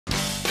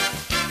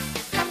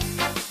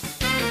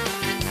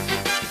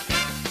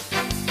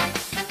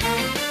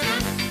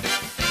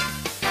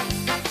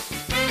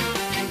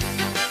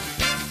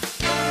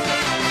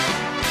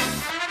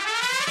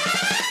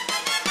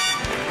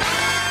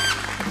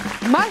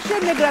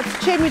შემდეგაც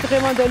ჩემი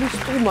დღევანდელი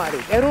სტუმარი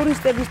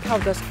ტერორისტების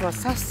თავდასხმას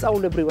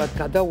სასწაულებრივად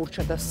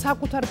გადაურჩა და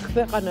საკუთარ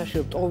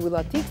ქვეყანაში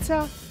ტოვილად იქცა,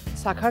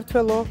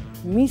 საქართველოს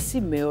მისი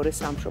მეორე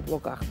სამშობლო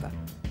გახდა.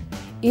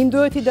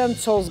 ინდოეთიდან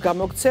ცოლს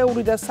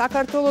გამოქცეული და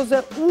საქართველოზე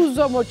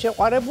უზომოდ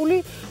შეყვარებული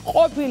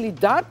ყოფილი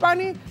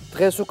დარპანი,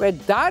 დღეს უკვე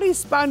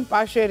დარისპან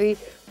პრაშერი,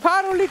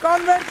 ფარული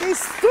კონვერტის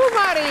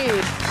სტუმარი.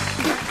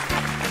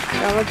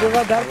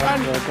 გამარჯობა დარპან,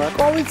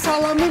 კოვიდ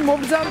სალამი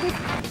მოგზავნით.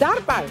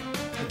 დარპან,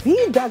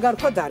 ვინ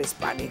დაგარქვა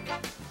დარისპანი?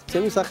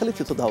 ჩემი სახელი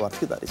თვითონ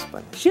დავარქი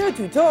დარისპანი. შენ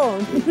თვითონ?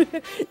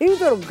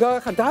 იმიტომ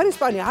რომ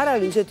დარისპანი არ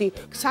არის ესეთი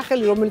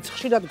სახელი, რომელიც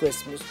ხშირად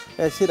გვესმის.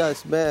 ეს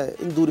არის მე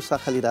ინდური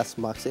სახელი რას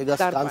მაქვს, ეგას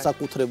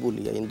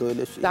განსაკუთრებულია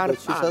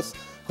ინდოელისას.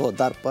 ხო,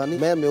 დარპანი.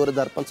 მე მეორე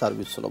დარპანს არ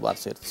ვიცნობ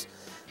არც ერთს.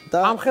 და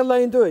ამხელა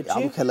ინდოეთში?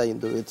 ამხელა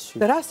ინდოეთში.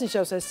 და რას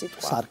ნიშნავს ეს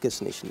სიტყვა? სარკეს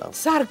ნიშნავს.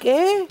 სარკე?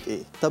 კი.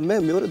 და მე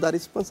მეორე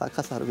დარისპანს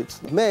ახას არ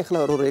ვიცნობ. მე ახლა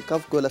რო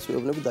რეკავ ყველას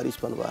ვეუბნები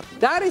დარისპან ვარ.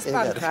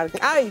 დარისპან ხარ.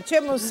 კაი,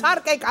 ჩემო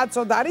სარკე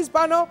კაცო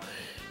დარისპანო.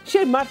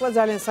 შენ მართლა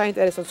ძალიან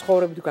საინტერესო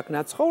ცხოვრებით გვაქვს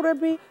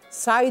ნაცხოვრები.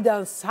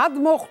 საიდან სად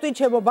მოხვდი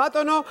ჩემო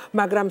ბატონო,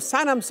 მაგრამ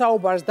სანამ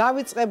საუბარს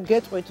დავიწყებ,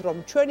 გეტყვით რომ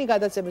ჩვენი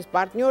გადაცემის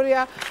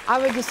პარტნიორია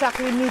ავეჯის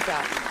სახლი ნიტა.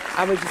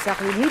 ავეჯის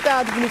სახლი ნიტა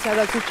ადგილი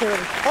სადაც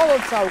ირჩევენ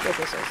მხოლოდ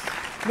საუკეთესოს.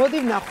 მოდი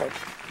ვნახოთ.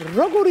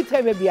 როგორი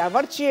თემები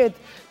ავარჩიეთ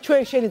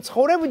ჩვენ შენი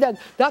ცხოვრებიდან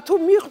და თუ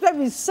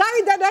მიხვდები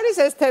საიდან არის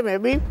ეს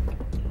თემები?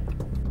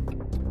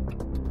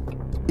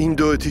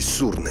 ინდოეთის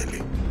სურნელი.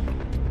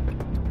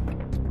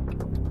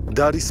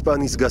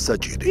 დარისპანის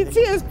გასაჭირი.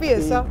 იცი ეს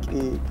პიესა?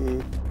 კი.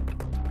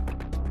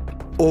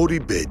 ორი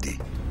ბედი.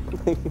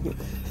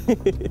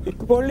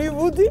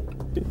 ბოლივუდი?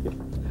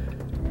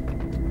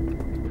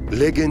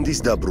 ლეგენდის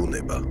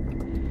დაბრუნება.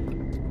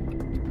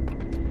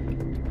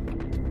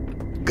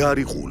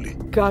 გარიყული.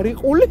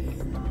 გარიყული?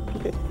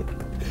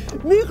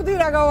 მიხვდი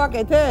რა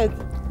გავაკეთეთ?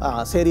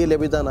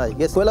 სერიალებიდან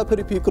ეს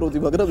ყველაფერი ფიქრობდი,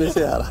 მაგრამ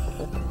ესე არა.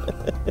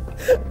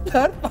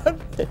 დარპან,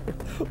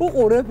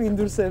 უყურებ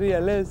ინდურ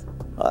სერიალებს?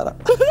 არა.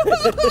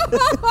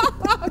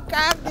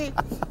 კარგი.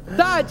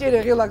 დააჭირე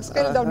ღილაკს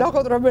ხელი და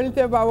ვნახოთ რომელი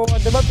თემა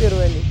მომადება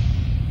პირველი.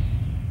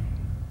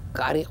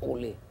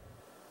 გარიყული.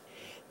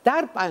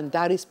 დარპან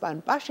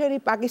დარისპან პრაშერი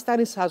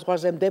პაკისტანის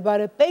საზღვარზე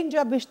მდებარე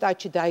პენჯაბის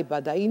შტატში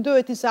დაიბადა.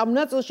 ინდოეთის ამ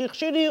ნაწილში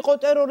ხშირი იყო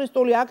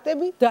ტერორისტული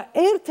აქტები და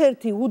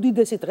ერთ-ერთი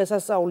უდიდესი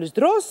დღესასწაულის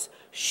დროს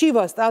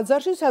შივას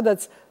ტაძარში, სადაც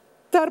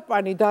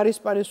დარპანი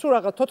დარისპანი სულ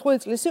რაღაც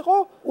 14 წლის იყო,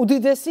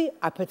 უდიდესი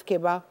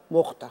აფეთქება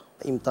მოხდა.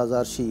 იმ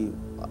ტაძარში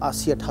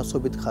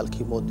 100,000-ობით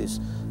ხალხი მოდის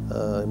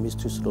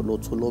მისთვის რომ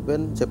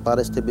ლოცულობენ.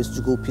 სეპარატისტების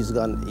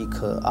ჯგუფისგან იქ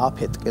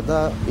აფეთკე და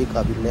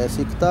ვიყავი ნეს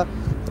იქ და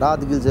რა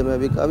ადგილზე მე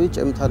ვიყავი,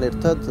 ჩემთან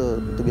ერთად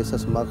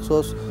დღესაც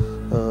მახსოვს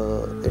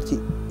ერთი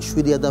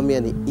 7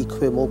 ადამიანი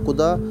იქვე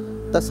მოკვდა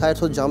და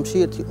საერთო ჯამში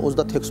ერთი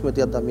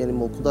 36 ადამიანი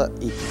მოკვდა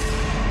იქ.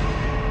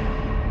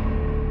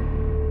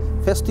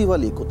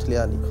 ფესტივალი იყო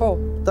თლიანი. ხო.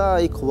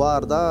 და იქ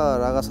ვარ და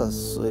რაღაცას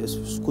ეს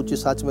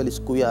კუჭის საჭმელის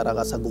კვია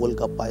რაღაცა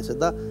გოლკაპა ესე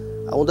და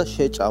უნდა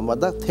შეჭამა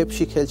და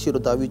თებში ხელში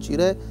რომ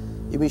დავიჭირე,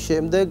 იმის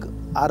შემდეგ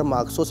არ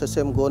მახსოვს,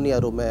 ესე მგონია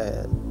რომ მე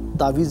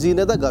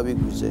დავიზინე და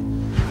გავიგვიძე.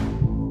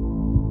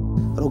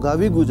 რომ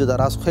გავიგვიძე და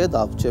რას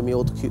ხედავ, ჩემი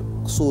 4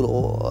 სულ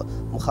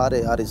მხარე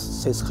არის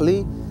სესხლი,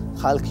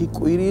 ხალხი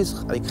კვირის,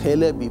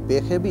 ხელები,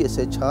 ბეხები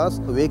ესე ჩანს,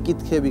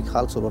 ვეკითხები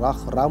ხალხს რომ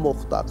რა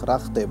მოხდა, რა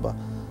ხდება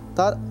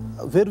და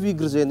ვერ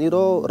ვიგრძენი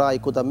რომ რა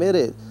იყო და მე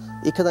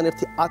იქიდან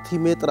ერთი 10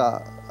 მეტრა,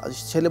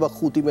 შეიძლება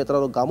 5 მეტრა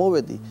რომ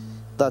გამოვედი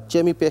და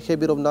ჩემი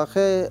ფეხები რომ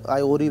ნახე,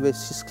 აი ორივე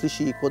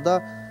სისხლში იყო და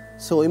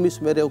იმის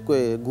მერე უკვე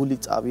გული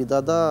წავიდა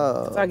და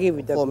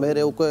ხო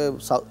მერე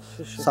უკვე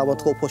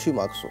სამოთხოფოში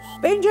მახსოვს.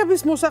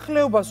 პენჯაბის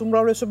მოსახლეობას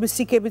უმრავლესობის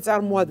სიქები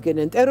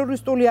წარმოადგენენ.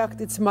 ტერორისტული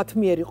აქტიც მათ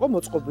მიერ იყო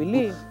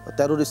მოწყობილი?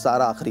 ტერორისტი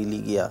არა აქვს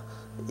რელიგია.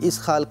 ის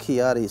ხალხი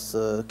არის,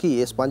 კი,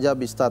 ეს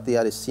პენჯაბის შტატი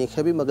არის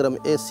სინხები, მაგრამ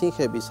ეს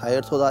სინხები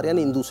საერთოდ არიან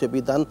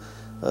ინდუსებიდან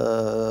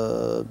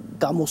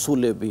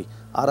გამოსულები.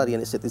 არ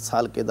არიან ესეთი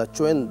ცალკე და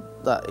ჩვენ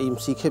და იმ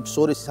სიქებს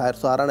შორის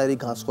საერთოდ არანაირი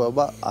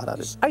განსხვავება არ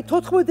არის. აი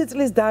 14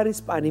 წლის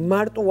დარისპანი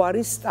მარტო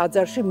არის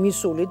ტაძარში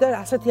მისული და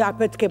ასეთი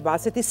აფეთქება,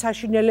 ასეთი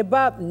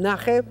საშინელება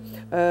ნახე,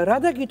 რა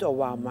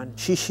დაგიტოვა ამან?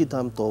 შიში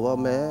დამტოვა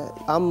მე.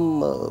 ამ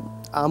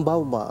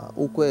ამბავმა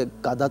უკვე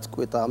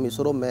გადაწყვეტა ამის,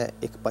 რომ მე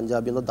ეგ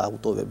პენჯაბი უნდა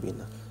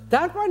დავუტოვებინა.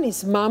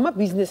 დარპანის მამა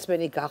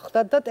ბიზნესმენი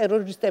გახდა და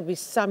ტერორისტების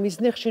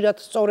სამიზნე ხშირად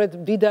სწორედ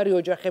მდიდარი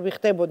ოჯახები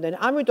ხდებოდნენ.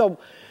 ამიტომ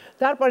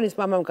დარპანის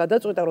მამამ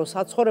გადაწყვეტა, რომ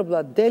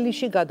საცხოვრებლად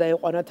დელიში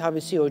გადაეყვანა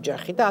თავისი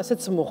ოჯახი და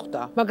ასეც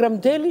მოხდა. მაგრამ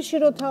დელიში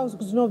რო თავს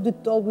გრძნობდით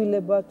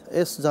ტოვილებად?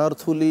 ეს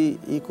ზართული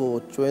იყო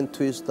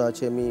ჩვენთვის და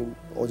ჩემი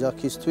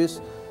ოჯახისთვის.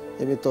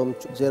 იმიტომ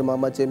ჯერ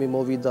მამა ჩემი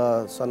მოვიდა,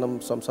 სანამ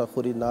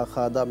სამსახური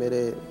ნახა და მე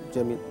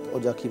ჩემი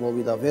ოჯახი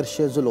მოვიდა, ვერ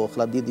შეძლო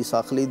ახლა დიდი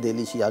სახლი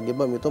დელიში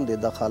აგება, იმიტომ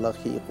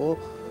დედახალახი იყო.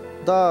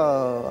 და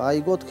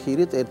აიგოთ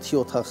ხირით ერთი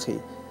ოთახი.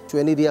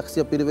 ჩვენი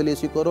რეაქცია პირველი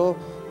ის იყო, რომ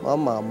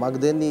მამა,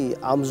 მაგდენი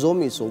ამ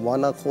ზომის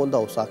ვანა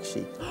ხონდაო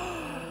სახში.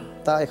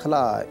 და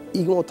ეხლა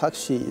იმ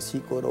ოთახში ის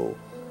იყო, რომ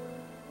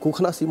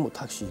გუხნას იმ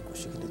ოთახში იყო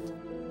შეგლით.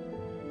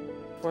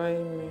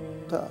 ვაიმე.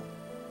 და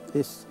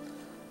ეს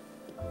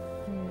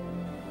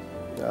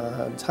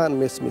ძალიან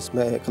მესმის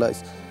მე ეხლა ის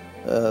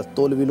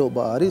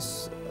ტოლვილობა არის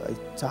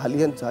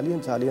ძალიან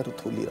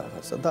რთული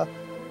რაღაცა და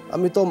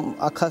ამიტომ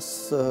ახას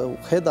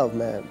ხედავ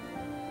მე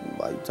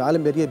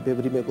ძალიან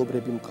ბევრი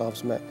მეგობრები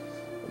მყავს მე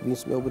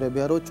ვინც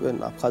მეუბნებია რომ ჩვენ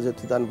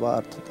აფხაზეთიდან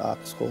ვართ და აქ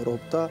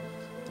ცხოვრობ და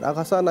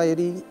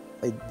რაღაცანაირი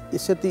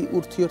ესეთი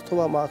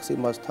ურთიერთობა მაქვს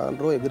იმასთან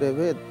რომ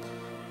ეგრევე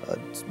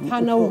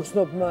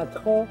თანაუგრძნობ მათ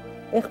ხო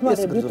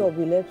ეხმარებით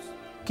ტობილებს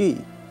კი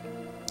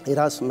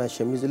ერას მე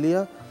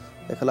შემიძლია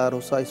ეხლა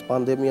როცა ის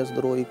პანდემიას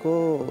დრო იყო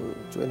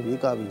ჩვენ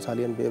ვიყავი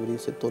ძალიან ბევრი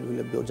ისეთ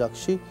ტოლვილები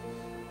ოჯახში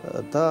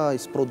და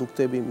ის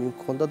პროდუქტები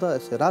მიმქონდა და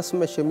ესე რას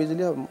მე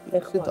შემიძლია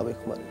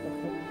დავეხმარებო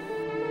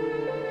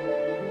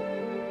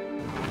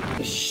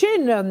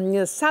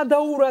შენ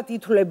სადაურად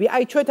ითვლები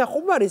აი ჩვენთან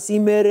ხომ არის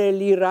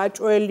იმერელი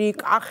რაჭველი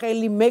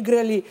კახელი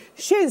მეგრელი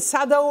შენ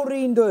სადაური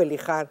ინდოელი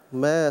ხარ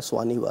მე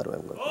სვანი ვარ მე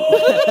მგონი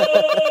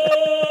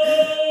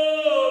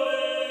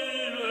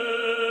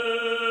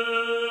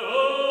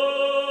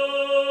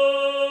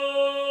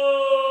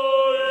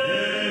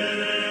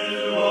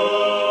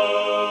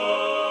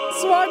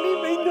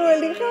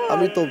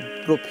ამიტომ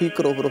რო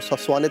ფიქრობ რომ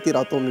სვანეთი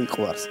რატომ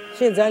მიყვარს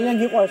შენ ძალიან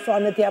გიყვარს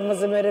სვანეთი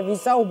ამაზე მე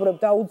ვისაუბრებ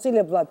და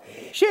აუცილებლად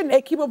შენ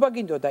ექიმობა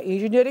გინდოდა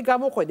ინჟინერი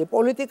გამოყვედი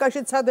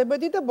პოლიტიკაში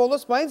ცადებედი და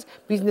ბოლოს მაინც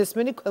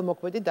ბიზნესმენი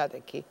ქვემოქმედი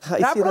დადექი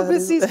რა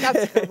პროფესიის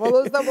კაცი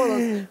ბოლოს და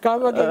ბოლოს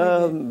გამაგებინე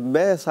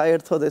მე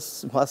საერთოდ ეს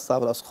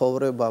მასწავლა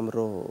ცხოვრებამ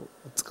რომ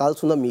წყალს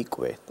უნდა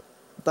მიყვე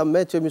და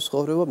მე ჩემი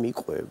ცხოვრება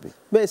მიყვები.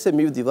 მე ესე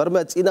მივდივარ,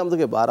 მე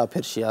წინამდგება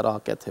არაფერში არ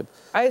აკეთებ.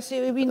 აი ეს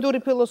ინდური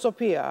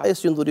ფილოსოფიაა. ეს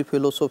ინდური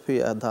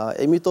ფილოსოფია და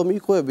ამიტომ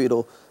მიყვები,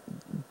 რომ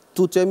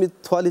თუ ჩემი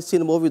თვალის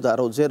წინ მოვიდა,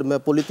 რომ ჯერ მე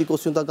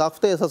პოლიტიკოსი უნდა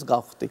გავხდე, ესაც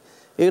გავხდი.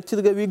 ერთი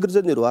დღე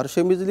ვიგრძენი, რომ არ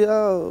შემიძლია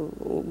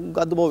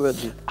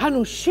გადმოვედი.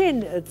 ანუ შენ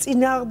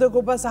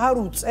წინააღმდეგობას არ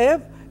უწევ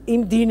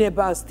იმ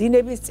დინებას,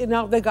 დინების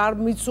წინააღმდეგ არ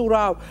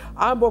მიცურავ,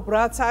 ამბობ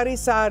რაც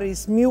არის,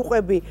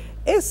 მიუყვები.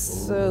 ეს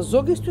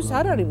ზოგისთვის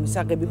არ არის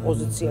მისაღები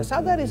პოზიცია.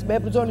 სად არის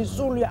მებრძოლის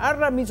სული,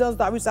 არა მიზანს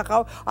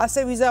დავისახავ,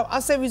 ასე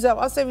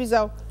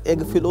ვიზავ. ეგ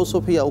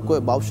ფილოსოფია უკვე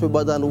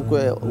ბავშვებიდან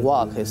უკვე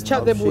ვაახეს.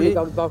 ჩადებული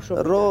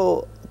ბავშვობიდან. რომ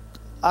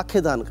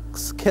აქედან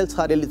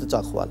ქელცარელით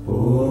წახვალ.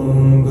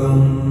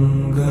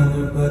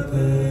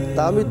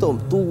 და ამიტომ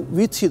თუ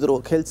ვიცით რომ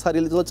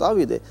ქელცარელით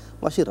წავიდე,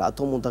 მაშინ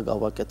რატომ უნდა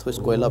გავაკეთო ეს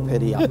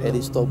ყველაფერი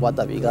აფერისტობა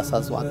და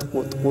ვიგასაც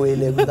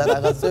ვატყუელები და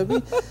რაღაცები?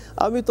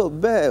 ამიტომ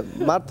მე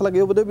მართლა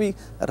გეუბნები,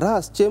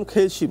 რას ჩემ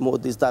ხელში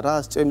მოდის და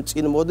რას ჩემ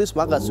წინ მოდის,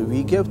 მაგას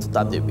ვიგებთ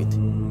დადებით.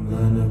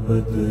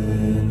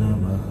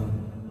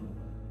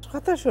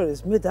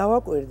 ხათაშორის მე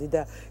დავაკვირდი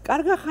და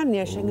კარგა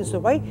ხანია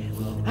შეგესობა, აი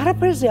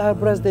არაფერზე არ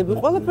ბრაზდები,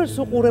 ყველაფერს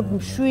უყურებ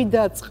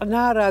მშვიდად,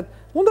 წყნარად.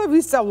 უნდა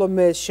ვისწავლო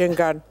მე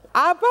შენგან.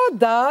 აბა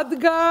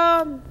დადგა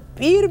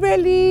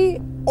პირველი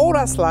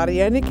 200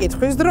 ლარიანი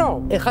კითხვის დრო.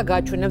 ეხა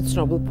გაჩვენებთ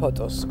ცნობილ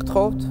ფოტოს.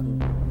 გთხოვთ?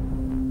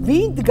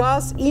 ვინ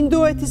დგას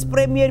ინდოეთის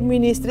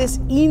პრემიერ-მინისტრის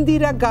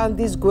ინდირა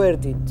განდის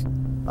გვერდით?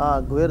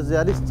 გვერდზე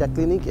არის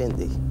ჯაკლინი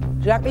კენედი.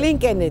 ჟაკლინ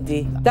კენედი.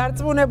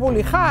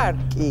 დარწმუნებული ხარ?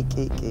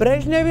 კი.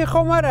 ბრეჟნევი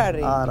ხომ არ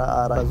არის?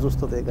 არა,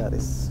 ზუსტად ეგ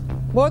არის.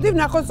 მოდი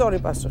ვნახოთ სწორი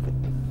პასუხი.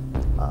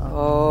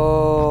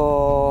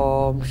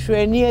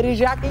 მშვენიერი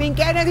ჟაკლინ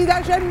კენედი და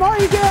შენ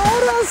მოიგე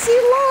 200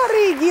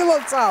 ლარი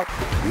გილოცავ.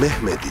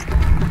 მეჰმედი,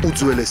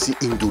 უძველესი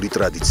ინდური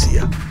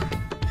ტრადიცია.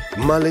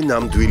 მალე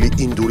ნამდვილი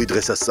ინდური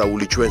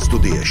დღესასწაული ჩვენ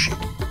სტუდიაში.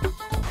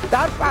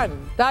 დარპან,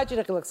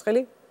 დააჭირე ხილაკს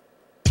ხელი.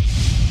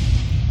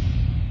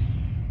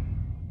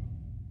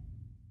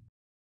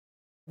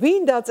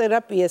 ვინ დაწერა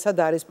პიესა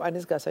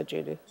დარისპანის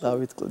გასაჭირი?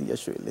 დავით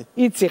კლდიაშვილი.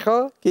 იცი ხო?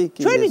 კი.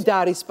 ჩვენი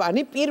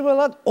დარისპანი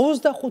პირველად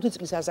 25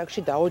 წლის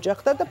ასაკში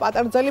დაოჯახდა და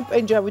პატარძალი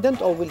პენჯაბიდან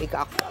ტოვილი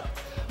გახდა.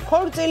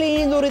 ხორცილი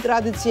ინდური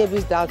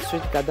ტრადიციების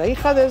დაცვით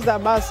გადაიხადეს და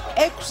მას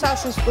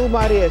 600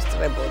 სტუმარი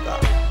ესწრებოდა.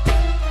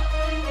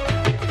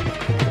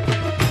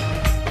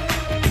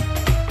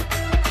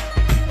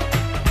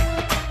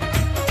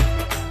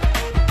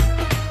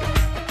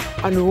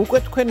 ანუ უკვე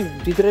თქვენ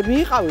დიდრები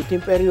იყავით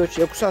იმ პერიოდში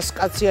 600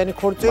 კაციანი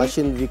ხორცელი?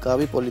 მაშინ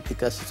ვიყავი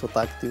პოლიტიკაში ცოტა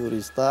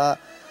აქტიურის და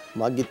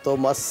მაგიტომ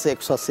მას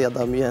 600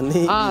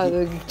 ადამიანი.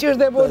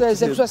 გჭირდებოდა ეს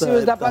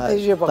 600-ის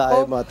დაპატეჟება,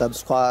 ხო? და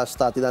სხვა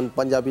შტატიდან,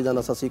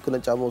 პანჯაბიდანაც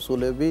იყვნენ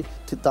წამოსულები.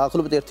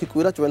 დაახლოებით ერთი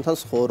კვირა ჩვენთან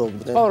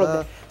ცხოვრობდნენ.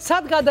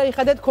 სად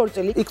გადაიხადეთ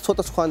ხორცელი? იქ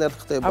ცოტა სხვანაირად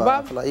ხდება.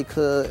 ახლა იქ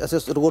ესე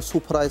როგორც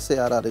სუფრა ესე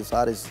არ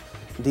არის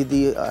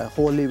დიდი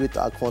ჰოლივით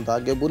აქ ხონდა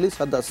აგებული,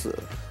 სადაც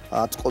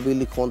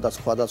აწყობილი ხონდა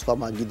სხვადასხვა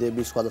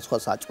მაგიდები, სხვადასხვა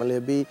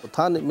საჭმელები.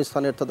 თან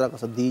მისთან ერთად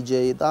რაღაცა DJ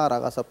და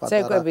რაღაცა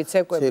პატარა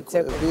ცეკვები.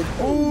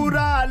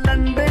 პურა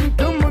ლანდენ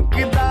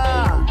თუმკდა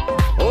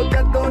ო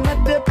ჯადო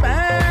ნდე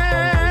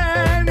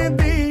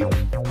პენდი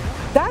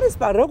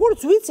დარისპან, როგორც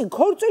ვიცი,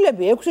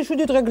 ქორწილები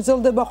 6-7 დღე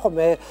გრძელდება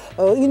ხოლმე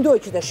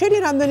ინდოეთში და შენი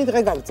რამდენი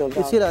დღე გაგრძელდა?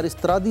 ისი რა არის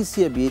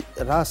ტრადიციები,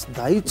 რას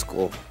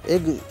დაიწყო,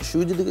 ეგ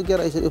 7 დღე კი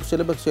არა,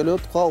 შეიძლება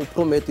თქვა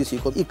უფრო მეტის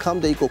იყო.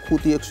 იქამდე იყო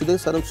 5-6 დღე,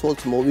 სანამ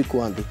ცოლს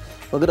მოვიკვანდი.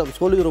 მაგრამ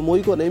ცოლი რომ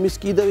მოიკვანა, იმის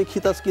კიდევ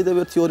იქითაც კიდევ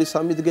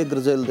 1-2-3 დღე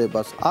გრძელდება.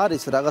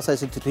 არის რაღაცა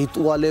ესეთი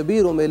რიტუალები,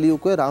 რომელი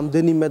უკვე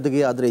რამდენიმე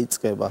დღე ადრე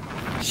იწყება.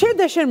 შენ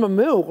და შენმა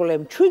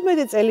მეუღლემ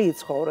 17 წელი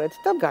იცხოვრეთ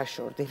და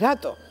გაშორდი.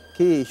 რატო?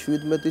 კი,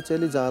 17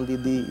 წელი ძალიან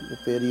დიდი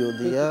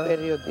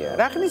პერიოდია.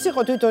 რა ხნის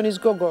იყო თვითონ ის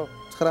გოგო?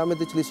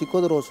 19 წლის იყო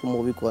დროს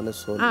მოვიკვანეს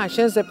სოლი.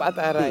 შენზე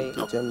პატარა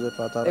იყო. ჩემზე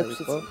პატარა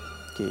იყო.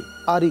 კი.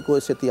 არ იყო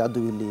ესეთი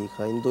ადვილი,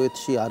 ხა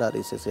ინდოეთში არ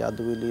არის ესე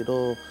ადვილი,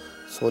 რომ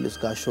სოლის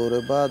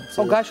გაშორება.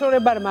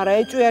 გაშორება, მაგრამ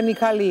ეჭვიანი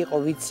ხალი იყო,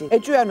 ვიცი.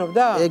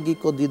 ეჭვიანობდა? ეგ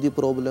იყო დიდი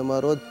პრობლემა,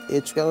 რომ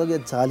ეჭვიანობა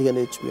ძალიან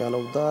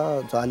ეჭვიანობდა,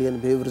 ძალიან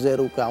ბევრზე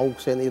უკვე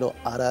აუხსენი, რომ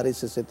არ არის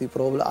ესეთი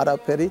პრობლემა,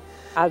 არაფერი.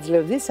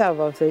 აძლევდი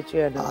საბავს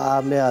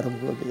ეჭვიანობა? მე არ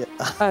მგონია.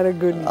 არ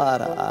გონია.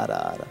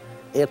 არა.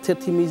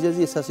 ერთ-ერთი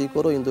მიზეზი ესაც იყო,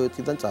 რომ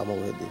ინდოეთიდან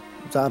წამოვედი.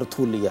 ძალიან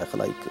რთულია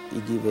ახლა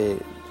იგივე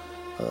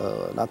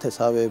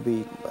ნათესავები,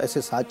 ესე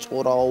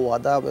საჭორაოა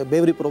და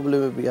ბევრი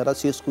პრობლემები არა,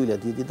 სირცხვილია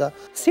დიდი და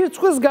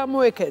სირცხვეს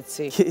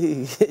გამოეკეცი.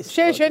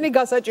 შენი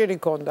გასაჭირი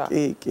ქონდა.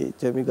 კი,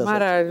 ჩემი გასაჭირი.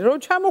 მაგრამ რო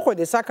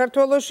ჩამოხვედი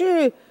საქართველოში,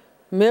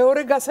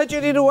 მეორე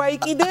გასაჭირი რო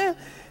აიკიდე?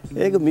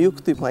 ეგ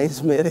მივხვდი მაინც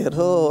მერე,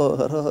 რომ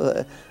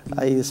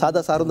აი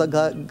სადაც არ უნდა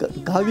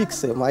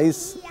გავიქცე, მაინც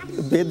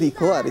ბედი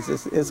ხო არის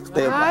ეს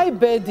ხდება. აი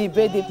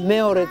ბედი,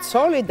 მეორე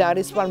ცოლი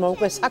დარისპანმა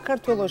უკვე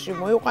საქართველოში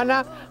მოიყვანა,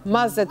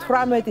 მასზე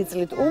 18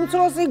 წლით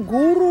უმცროსი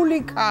გურული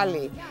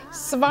ქალი.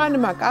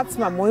 სვანმა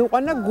კაცმა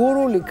მოიყვანა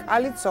გურული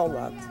ქალი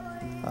ცოლად.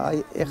 აი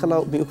ეხლა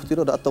მივხვდი,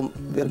 რომ რატომ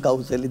ვერ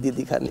გავუძელი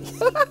დიდი ხანი.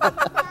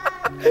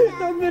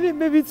 რამდენი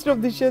მე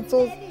ვიცნობდი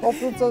შეცოლს,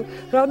 ოფიცრს,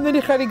 რამდენი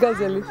ხანი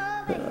გაზელი?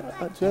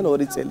 ჩვენ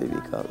 2 წელი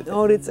ვიყავით.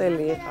 2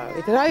 წელი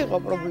იყავით. რა იყო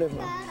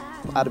პრობლემა?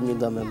 არ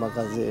მინდა მე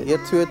მაღაზე.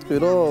 ერთი ვეთქვი,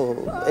 რომ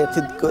ერთი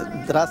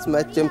დრას მე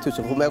ჩემთვის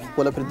ხომ მე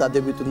ყველაფერი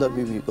დადებით უნდა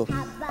მივიღო.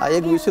 აი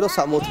ეგ ვიცი, რომ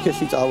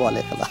 60-ში წავალ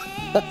ახლა.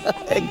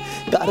 ეგ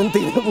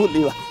გარანტირებული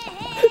ვარ.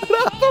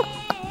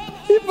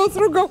 იმას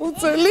რო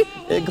გავუწელი?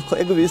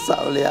 ეგ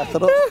ვისწავლე ახლა,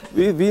 რომ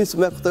ვინც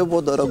მე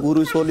ხვდებოდა, რომ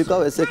გურის ოლიკავ,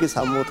 ესე კი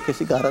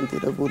 60-ში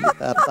გარანტირებული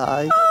ხარ და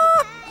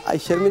აი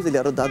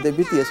შემიძლია რომ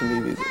დადებითი ეს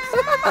მივიღო.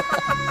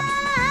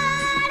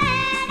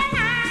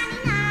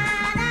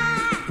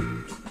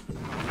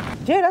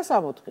 ჯერა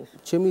 60-ის.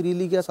 ჩემი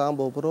რელიგიას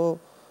ამბობ, რომ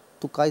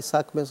თუ კაი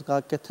საქმეს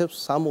გაკეთებს,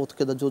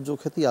 60 და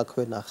ჯოჯოხეთი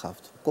აქვე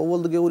ნახავთ.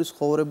 ყოველდღიური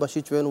ცხოვრებაში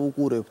ჩვენ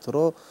უყურებთ,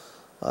 რომ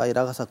აი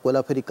რაღაცა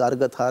ყველაფერი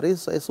კარგად არის,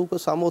 ეს უკვე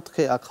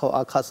 60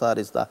 აქაც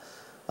არის და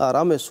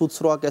რამე სუც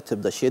რო აკეთებ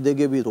და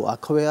შედეგები რო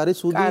აქვე არის,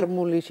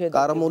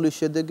 კარმული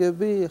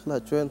შედეგები, ეხლა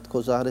ჩვენ თქო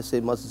ზარეს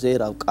იმას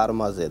ზერავ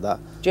კარმაზე და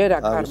ჯერა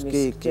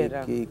კარმის,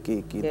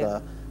 კი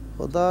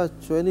და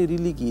ჩვენი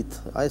რელიგიით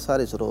აი ეს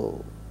არის, რომ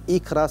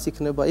იქ რას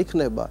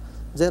იქნება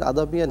ძერ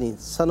ადამიანი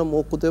სანამ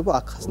მოკვდება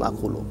აქაც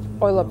ნახულობ.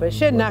 ყველაფერს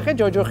შენ ნახე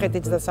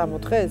ჯოჯოხეთიც და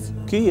 60-ს?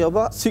 კი,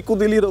 აბა,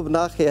 სიკვდილი რომ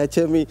ნახეა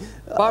ჩემი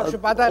ბავშვი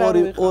პატარა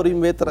რო იყო 2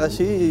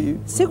 მეტრაში.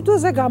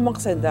 სიკვდილზე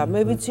გამახსენდა,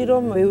 მე ვიცი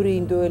რომ ბევრი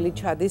ინდოელი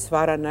ჩადის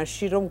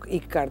ვარანაში, რომ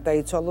იქ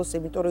გარდაიცვალოს,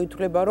 იმიტომ რომ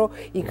ითვლება რომ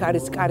იქ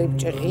არის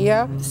კარიბჭე ღია.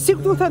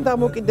 სიკვდილთან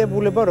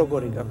დამოკიდებულება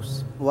როგორი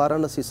გაქვს?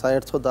 ვარანასი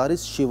საერთოდ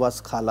არის შივას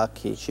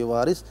ქალაქი, შივა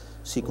არის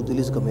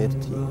სიკვდილის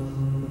ღმერთი.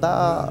 და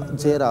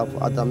ძერავ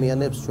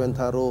ადამიანებს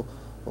ჩვენთან რომ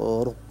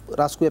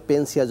რას ქვია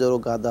პენსიაზე რო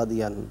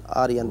გადადიან,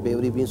 არიან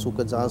ბევრი ვინც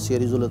უკვე ძალიან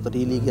სერიოზულად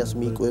რელიგიას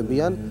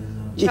მიყვებიან,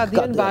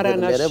 ჩადიან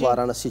ვარანაში.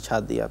 ვარანაში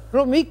ჩადიან.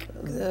 რომ იქ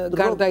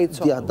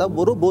გარდაიცვალონ. და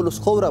ბოლოს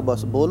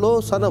ხოვრებას,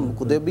 სანამ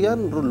მკვდებიან,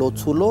 რომ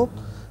ლოცულო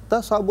და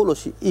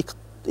საბოლოოში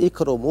იქ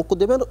რომ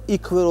მკვდებიან,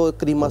 იქვე რო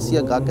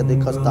კრიმასია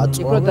გაკეთებას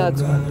დაწვა.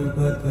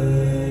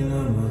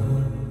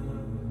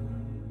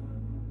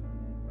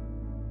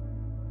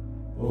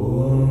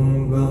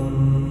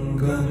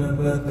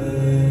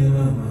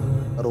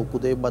 რო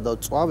კვდება და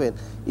წვავენ,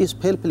 ის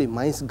ფელფლი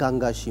მაინც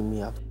განგაში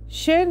მიაქვს.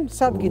 შენ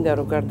სად გინდა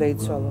რომ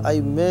გარდაიცვალო? აი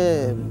მე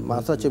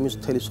მართლა ჩემი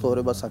მთელი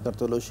ცხოვრება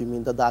საქართველოში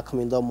მინდა და აქ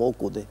მინდა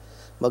მოვკვდე.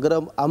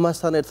 მაგრამ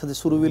ამასთან ერთად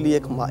სურვილი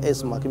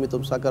ეს მაქვს,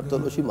 იმიტომ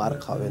საქართველოში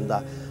მარხავენ და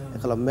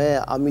ეხლა მე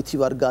ამითი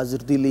ვარ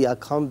გაზრდილი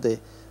აქამდე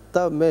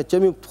და მე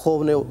ჩემი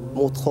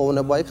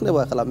მოთხოვნება იქნება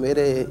ეხლა მე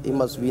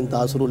იმას ვინ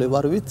დაასრულებ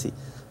არ ვიცი,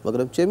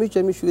 მაგრამ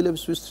ჩემი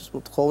შვილებისთვის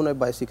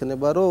მოთხოვნება ეს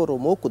იქნება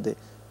რომ მოვკვდე.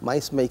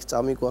 მაინც მე იქ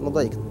წამიყვანო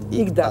და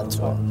იქ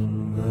დაწვა.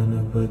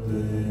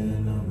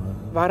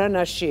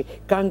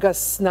 ვარანაში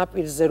განგას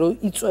ნაპირზე რო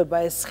იწובה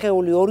ეს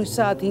სხეული 2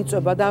 საათი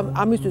იწובה და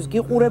ამისთვის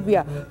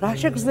გიყურებია, რა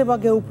შეგრძნება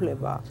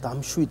გეუფლება?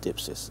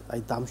 დამშვიდებს ეს. აი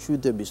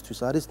დამშვიდებისთვის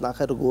არის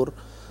ნახე როგორ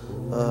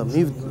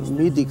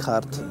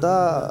მიდიხართ და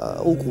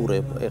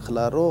უყურებ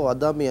ეხლა რომ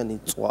ადამიანი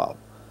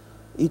წვავ.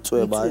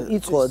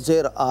 იწובה,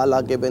 ძერ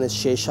ალაგებენ ეს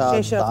შეშა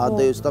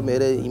დადეს და მე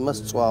იმას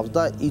წვავ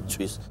და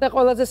იწვის. და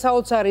ყველაზე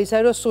საოცარი ის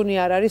არის რომ სუნი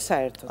არ არის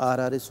საერთოდ. არ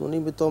არის სუნი,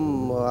 იმიტომ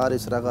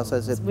არის რაღაცა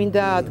ესე.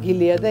 მინდა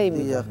ადგილია და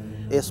იმით.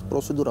 ეს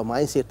პროცედურა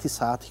მაინც 1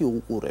 საათი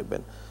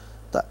უყურებენ.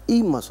 და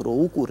იმას რო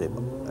უყურებ,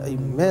 აი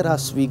მე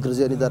რას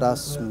ვიგრძენი და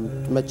რას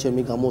მე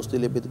ჩემი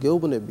გამოცდილებით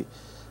გეუბნები,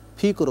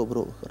 ფიქრობ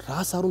რომ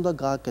რას არ უნდა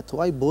გააკეთო,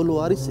 აი ბოლო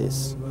არის ეს.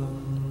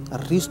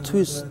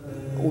 რისთვის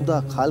უნდა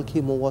ხალხი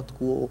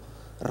მოვათქვო,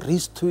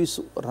 რისთვის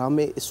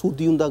რამე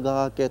სუდი უნდა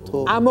გააკეთო.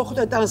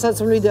 ამოხვდე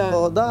ტანსაცმლიდან.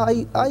 ხო და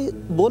აი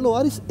ბოლო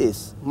არის ეს.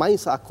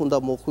 მაინც აქ უნდა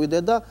მოხვიდე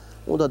და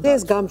უნდა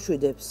ეს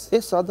გამშვიდებს.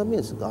 ეს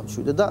ადამიანს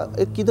გამშვიდე და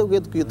კიდევ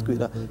გეტყვი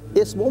რა.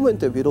 ეს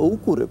მომენტები რო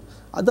უყურებ,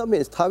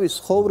 ადამიანს თავის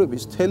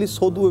ხოვრების თელი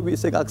სოდუები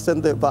ესე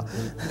გაქცენდება.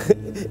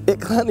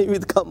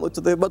 ეკრანივით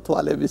გამოჩდება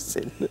თვალების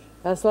წინ.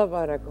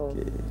 დასლაპარაკო.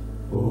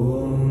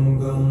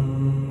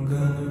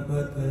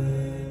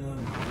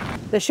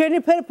 და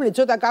შენი ფერფლი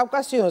ცოტა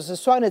კავკასიონს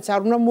სვანეთს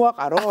არ უნდა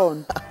მოაყარონ?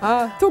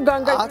 თუ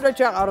განგაჭირა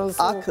ჩაყაროს.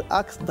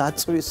 აქ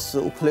დაწვის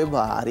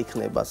უფლება არ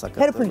იქნება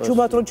საქართველოს. ფერფლი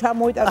ჩუმად რო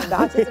ჩამოიტანო და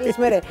 10 წლის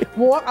მერე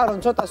მოაყარონ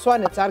ცოტა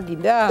სვანეთს არ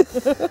გინდა?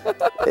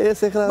 ეს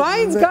ეხლა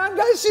მაინც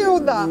განგაში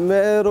უნდა.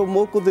 მე რომ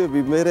მოკვდები,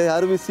 მე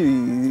არ ვიცი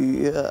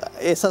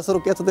ესას რო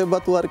კეთდება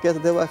თუ არ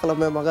კეთდება, ეხლა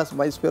მე მაგას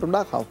მაინც ვერ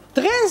ვნახავ.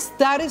 დღეს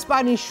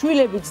დარისპანის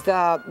შვილებიც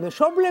და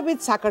მშობლებიც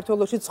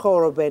საქართველოში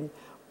ცხოვრობენ.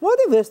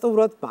 მოდი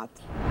ვესტუმროთ მათ.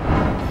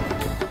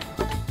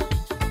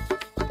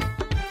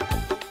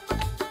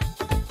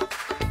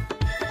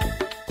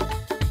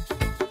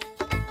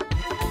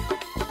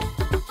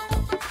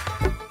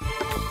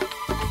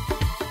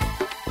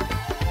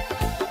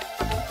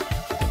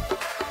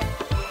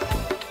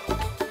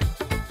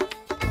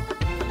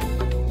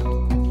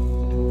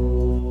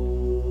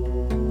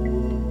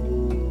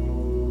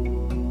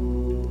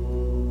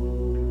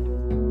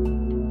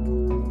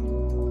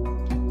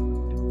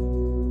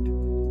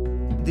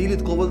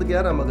 დილით ყოველდღე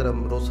არა, მაგრამ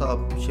როცა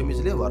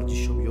შემიძლია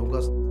ვარჯიშობ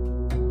იოგას.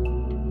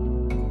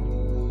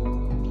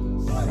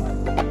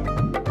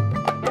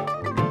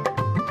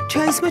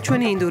 ჩაისმა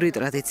ჩვენი ინდური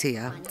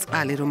ტრადიციაა.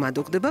 წყალი რომ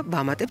ადუღდება,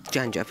 ვამატებთ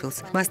ჯანჯაფილს.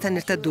 მასთან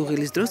ერთად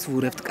დუღილის დროს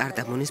ვურევთ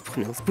კარდამონის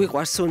ფხვნილს.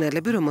 გვიყვარს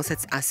სუნელები,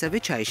 რომელსაც ასევე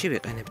ჩაიში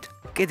ვიყენებთ.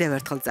 კიდევ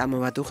ერთხელ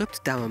წამოვადუღებთ,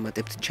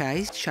 დავამატებთ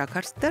ჩაის,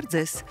 შაქარს და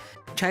რძეს.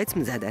 ჩაიც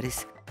მზად არის.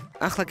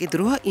 ახლა კი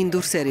დროა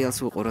ინდურ სერიალს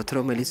ვუყუროთ,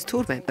 რომელიც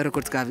თურმე,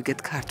 როგორც გავიგეთ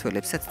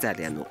ქართველებსაც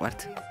ძალიან უყვართ.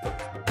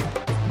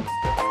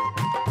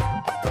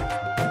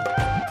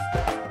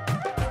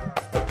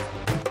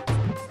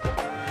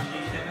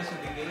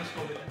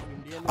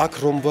 აქ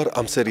რომ ვარ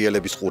ამ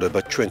სერიალების ყურება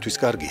ჩვენთვის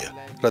კარგია,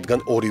 რადგან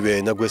ორივე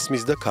ენა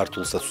გვესმის და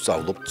ქართულსაც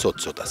ვსწავლობთ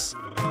ცოტ-ცოტას.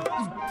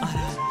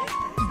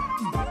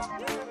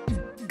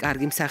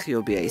 კარგი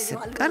მსახიობია ისე.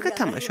 კარგად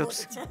თამაშობს.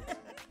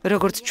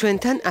 როგორც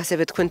ჩვენთან,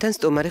 ასევე თქვენთან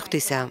სტუმარი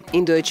ღვთისაა.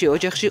 ინდოეთში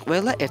ოჯახში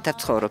ყველა ერთად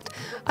ცხოვრობთ.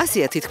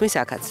 ასია თითქმის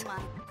აქაც.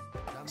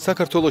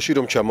 საქართველოში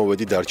რომ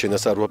ჩამოვედი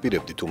დარჩენას არ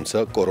ვაპირებდი, თუმცა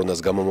კორონას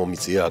გამო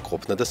მომიწია აქ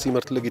ყოფნა და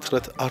სიმართლე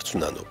გითხრათ არც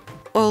ვნანობ.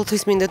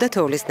 ყოველთვის მინდოდა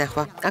თოვლის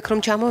ნახვა. აქ რომ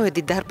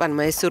ჩამოვედი,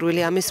 დარპანმა ეს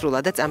სურვილი ამისრულა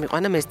და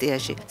წამიყვანა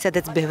მესტიაში,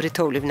 სადაც ბევრი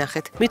თოვლი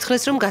ვნახეთ.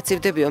 მითხრეს რომ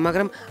გაცივდებიო,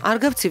 მაგრამ არ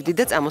გავცივდი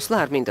და წამოსვლა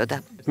არ მინდოდა.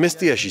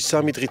 მესტიაში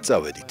 3 დღით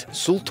წავედით.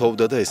 სულ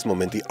თოვდა და ეს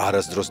მომენტი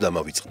არასდროს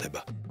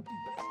დამავიწყდება.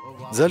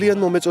 ძალიან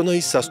მომეწონა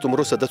ის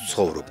სასტუმრო, სადაც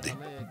ცხოვრობდი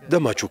და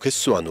მაჩუქეს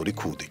სვანური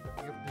ქუდი.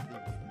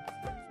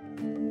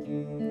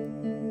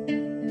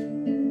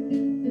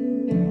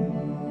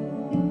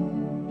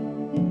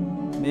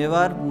 მე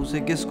ვარ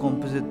მუსიკის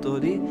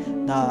კომპოზიტორი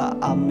და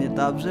ამ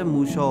ეტაპზე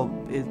მუშაობ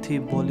ერთი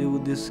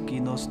ბოლივუდის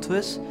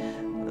კინოსთვის,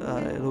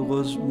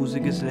 როგორც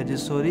მუსიკის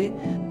რეჟისორი.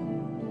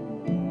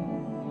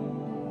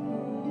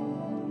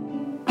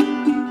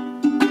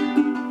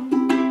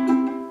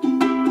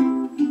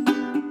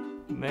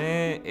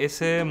 მე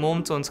ესე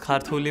მომწონს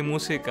ქართული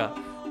მუსიკა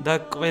და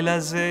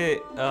ყველაზე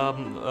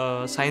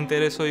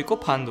საინტერესო იყო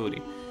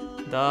ფანდური.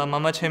 და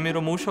მამაჩემი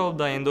რომ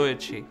მუშაობდა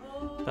ინდოეთში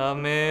და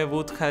მე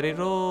ვუთხარი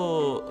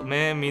რომ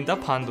მე მინდა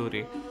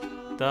ფანდური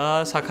და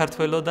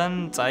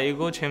საქართველოდან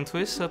წაიგო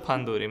ჩემთვის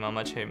ფანდური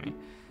მამაჩემი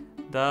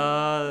და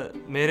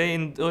მე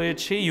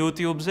ინდოეთში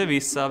YouTube-ზე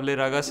ვისწავლე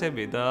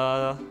რაღაცები და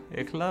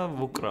ეხლა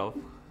ვუკრავ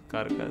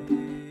კარგად.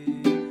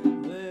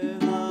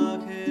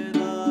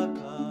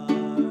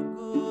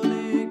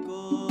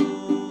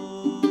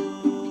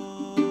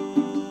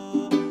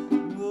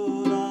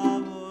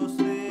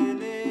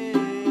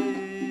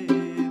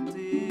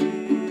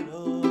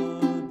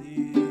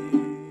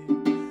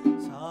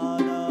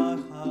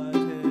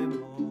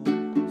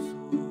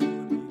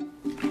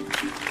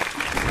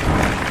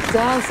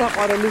 ძალიან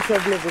საყვარელი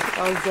მშობლები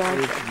ყავს.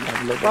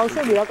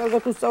 ბავშვები რა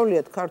კარგად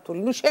უსწავლიათ ქართული.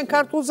 ნუ შენ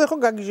ქართულზე ხო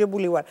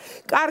გაგიჟებული ვარ.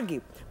 კარგი,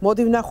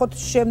 მოდი ვნახოთ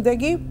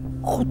შემდეგი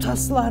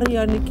 500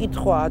 ლარიანი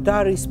კითხვაა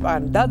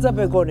დარისპან.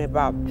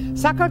 დაძაბეგონება.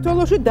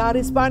 საქართველოში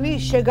დარისპანი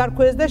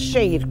შეგარქვეს და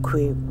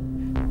შეირქვი.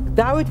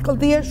 დავით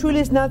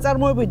კლდიაშვილის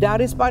ნაწარმოები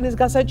დარისპანის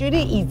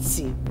გასაჭირი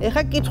იცი.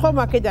 ეხა კითხვა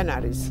მაქედან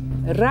არის.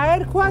 რა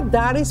ერქვა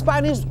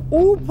დარისპანის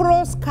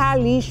უფროს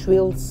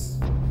ქალიშვილს?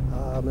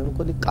 მე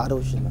მგონი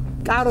კაროჟნა.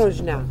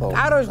 კაროჟნა.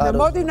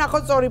 მოდი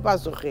ვნახოთ სწორი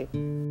პასუხი.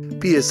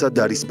 პიესა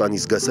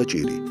დარისპანის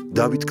გასაჭირი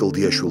დავით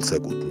კლდიაშვილს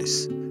ეკუთვნის.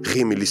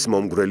 ღიმილის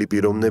მომგვრელი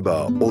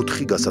პიროვნებაა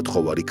 4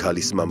 გასათხოვარი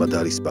ქალის მამა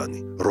დარისპანი,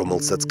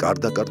 რომელსაც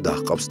კარდაკარ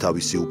დაჰყავს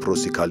თავისი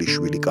უფროსი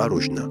ქალიშვილი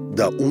კაროჟნა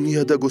და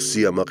უნიადაგო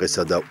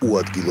სიამაყესა და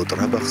უადგილო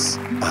ტრაბახს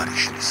არ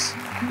იშლის.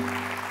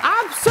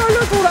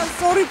 აბსოლუტურად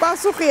სწორი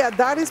პასუხია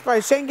დარისპან,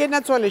 შენ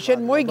გენაცვალე, შენ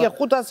მოიგე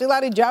 500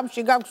 ლარი,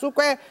 ჯამში გაქვს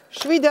უკვე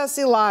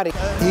 700 ლარი.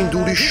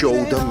 ინდური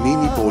შოუ და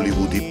მინი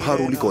ბოლივუდი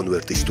ფარული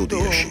კონვერტი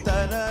სტუდიაში.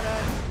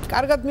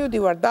 კარგად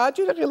მივდივარ,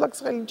 დააჭირე რელაქს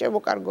ხელი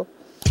ჩემო კარგო.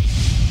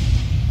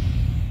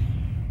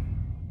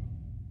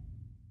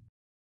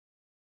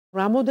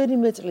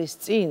 რამოდენიმე წლის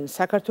წინ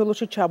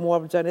საქართველოში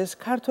ჩამოაბრძანეს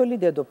ქართველი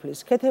დედოფლის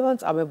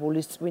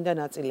ქეთევან-წამებულის წმინდა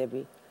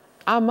ნაწილები.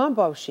 ამ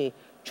ამბავში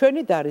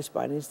ჩვენი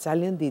დარისპანის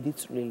ძალიან დიდი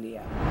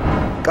წვლილია.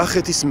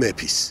 კახეთის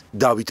მეფის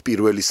დავით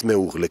პირველის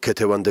მეუღლე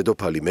ქეთევან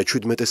დედოფალი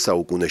მე-17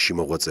 საუკუნეში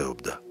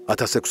მოღვაწეობდა.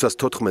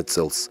 1614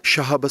 წელს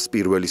შაჰაბას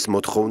პირველის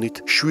მოთხოვნით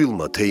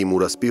შვილმა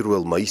თეიმურას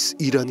პირველმა ის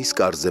ირანის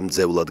კარზე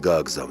მძევლად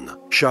გააგზავნა.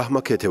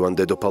 შაჰმა ქეთევან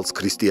დედოფალს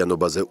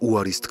ქრისტიანობაზე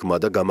უარის თქმა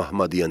და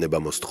გამაჰმადიანება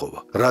მოსთხოვა,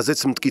 რაზეც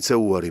მტკიცე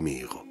უარი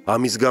მიიღო.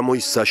 ამის გამო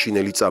ის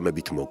საშინელი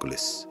წამებით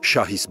მოკლეს.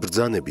 შაჰის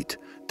ბრძანებით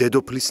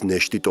დედოფლის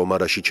ნეშტი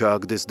ტომარაში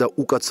ჩააგდეს და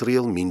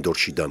უკაცრიელ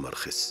მინდორში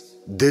დამარხეს.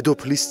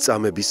 დედოფლის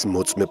წამების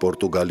მოწმე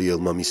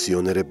პორტუგალიელმა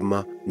მისიონერებმა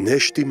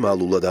ნეშტი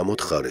მალულად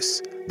ამოთხარეს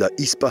და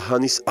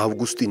ისპაჰანის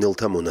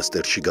ავგუსტინელთა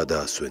მონასტერში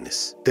გადაასვენეს.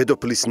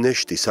 დედოფლის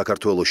ნეშტი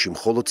საქართველოში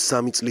მხოლოდ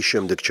 3 წლის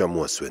შემდეგ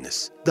ჩამოასვენეს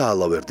და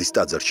ალავერდის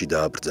ტაძარში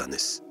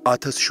დააბრძანეს.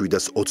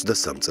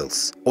 1723 წელს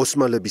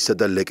ოსმალებისა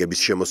და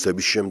ლეკების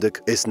შემოსების შემდეგ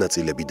ეს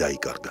ნაწილები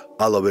დაიკარგა.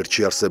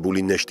 ალავერდში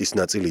არსებული ნეშტის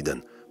ნაწილიდან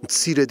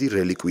მცირედი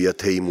რელიკვია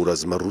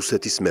თეიმურაზმა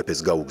რუსეთის მეფეს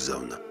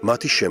გაუგზავნა.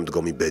 მათი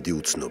შემდგომი ბედი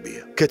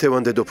უცნობია.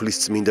 ქეთევან დედოფლის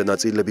წმინდა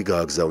ნაწილები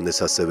გააგზავნეს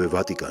ასევე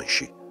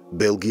ვატიკანში,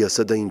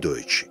 ბელგიასა და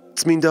ინდოეთში.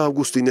 წმინდა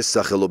ავგუსტინეს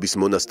სახელობის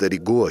მონასტერი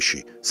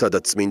გოაში,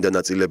 სადაც წმინდა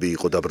ნაწილები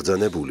იყო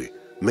დაბრძანებული,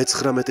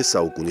 მე-19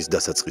 საუკუნის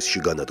დასაწყისში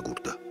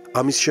განადგურდა.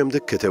 ამის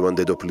შემდეგ ქეთევან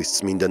დედოფლის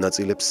წმინდა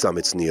ნაწილებს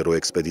სამეცნიერო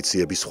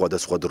ექსპედიციები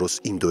სხვადასხვა დროს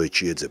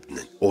ინდოეთში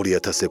ეძებდნენ.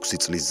 2006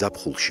 წლის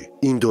ზაფხულში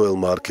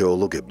ინდოელმა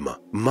არქეოლოგებმა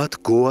მათ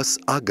გოას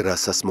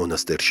აგრასას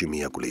მონასტერში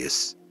მიაკვლიეს.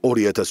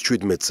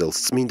 2017 წელს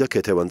წმინდა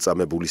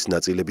ქეთევან-წამებულის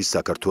ნაწილები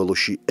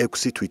საქართველოში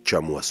 6 თვით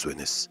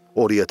ჩამოასვენეს.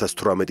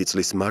 2018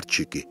 წლის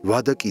მარტში კი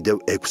ვადა კიდევ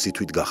 6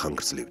 თვით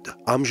გახანგრძლივდა.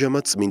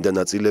 ამჟამად წმინდა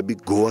ნაწილები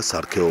გოას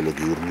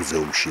არქეოლოგიურ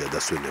მუზეუმშია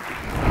დასვენებული.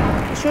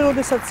 შენ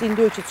როდესაც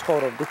ინდოეთში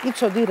ცხოვრობდი,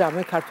 იცოდი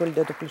რამე ქართველი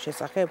დედოფლის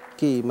შესახებ?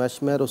 კი,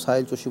 მაშინ მე რო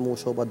საელჩოში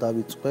მუშაობა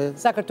დავიწყე.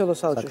 საქართველოს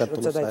საელჩოში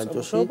როცა დაიწყო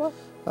მუშაობა?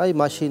 აი,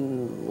 მაშინ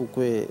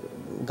უკვე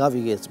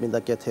გავიგე წმინდა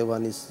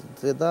ქეთევანის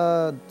და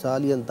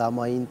ძალიან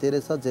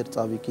დამაინტერესა, ძერ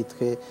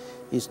წავიკითხე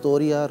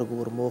ისტორია,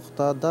 როგორ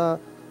მოხდა და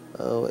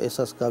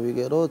ესას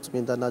გავიგე, რომ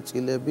წმინდა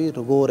ნაწილები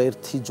როგორ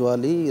ერთი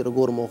ჯვალი,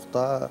 როგორ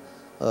მოხდა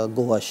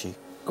გოაში.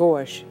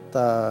 გოაში.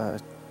 და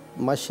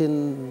მაშინ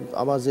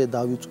ამაზე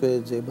დავიწყე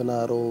ძებნა,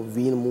 რომ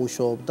ვინ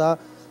მუშაობდა,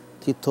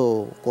 თითო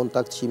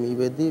კონტაქტში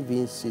მივედი,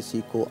 ვინც ის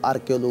იყო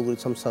არქეოლოგიური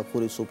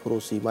სამსახურის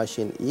უფროსი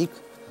მაშინ იქ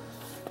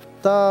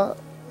და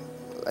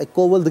აი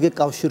ყოველდღე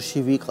კავშირში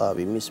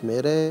ვიყავი მის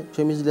მერე.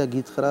 შემიძლია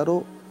გითხრა,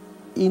 რომ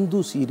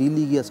ინდუსი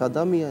რელიგიას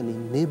ადამიანი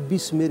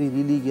ნებისმიერ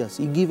რელიგიას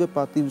იგივე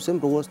პატივისცემ,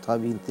 როგორც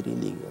თავიანთ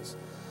რელიგიას.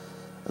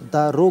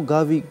 და რო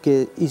გავიგე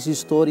ის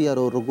ისტორია,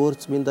 რომ როგორ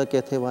წმინდა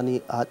ქეთევანი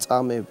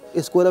აწამებ,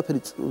 ეს ყველაფერი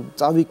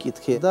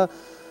წავიკითხე და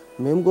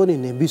მე მგონი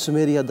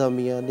ნებისმიერი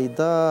ადამიანი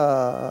და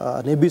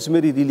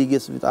ნებისმიერი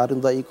რელიგიას არ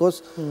უნდა იყოს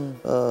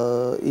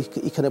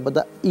იქნება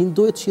და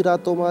ინდოეთში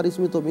რატომ არის,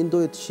 იმიტომ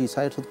ინდოეთში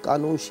საერთოდ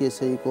კანონში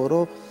ესე იყო,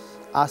 რომ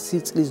 100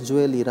 წლის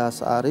ძველი რას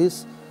არის,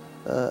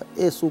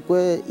 ეს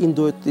უკვე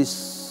ინდოეთის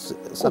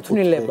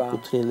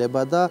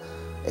კუთვნილება და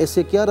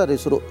ესე კი არ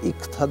არის, რომ იქ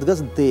თადგას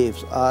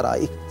დევს, არა,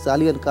 იქ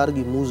ძალიან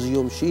კარგი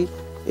მუზეუმში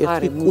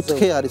ერთი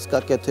კუთხე არის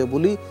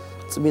გაკეთებული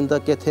წმინდა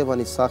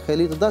ქეთევანის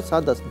სახელით და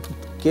სადაც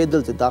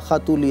კედელზე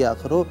დახატულია,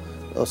 რომ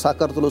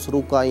საქართველოს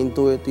რუკა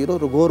ინდოეთი, რომ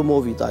როგორ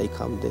მოვიდა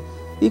იქამდე.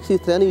 იქ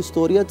თითქოს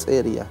ისტორია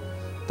წერია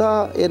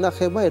და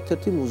ენახება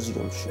ერთ-ერთი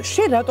მუზეუმში.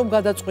 შენ რატომ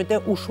გადაწყვიტე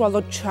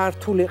უშუალოდ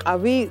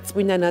ჩართულიყავი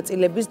წმინდა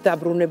ნაწილების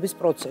დაბრუნების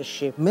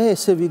პროცესში? მე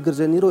ესე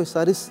ვიგრძენი, რომ ეს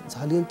არის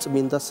ძალიან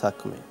წმინდა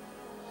საქმე.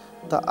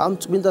 და ამ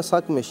წმინდა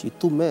საქმეში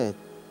თუ მე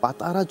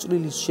პატარა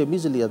წვლილის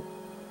შემიძლია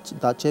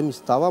და ჩემის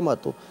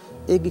დავამატო,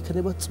 ეგ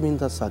იქნება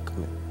წმინდა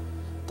საქმე.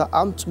 და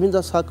ამ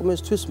წმინდა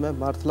საქმესთვის მე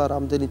მართლა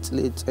რამდენი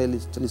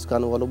წლის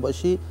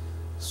განმავლობაში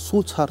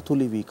სულ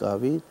ჩართული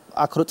ვიყავი.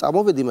 აქ რო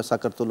წამოვედი მე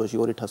საქართველოში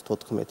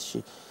 2014-ში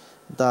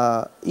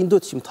და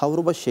ინდოეთში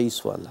მთავრობა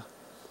შეისვალა.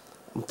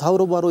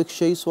 მთავრობა რო იქ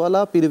შეისვალა,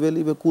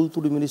 პირველივე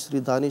კულტურის მინისტრი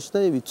დანიშნა,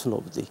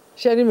 ვიცნობდი.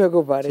 შენი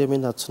მეგობარი. ჩემი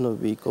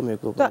ნაცნობი იყო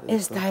მეგობარი. და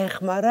ეს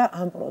დაეხმარა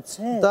ამ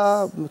პროცესს?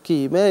 და კი,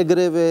 მე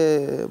ეგრევე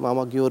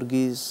მამა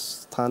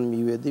გიორგისთან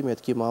მივედი,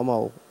 მეთქი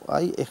მამაო,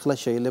 აი ეხლა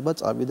შეიძლება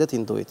წავიდეთ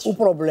ინდოეთში.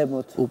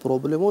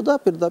 უპრობლემო და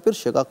პირდაპირ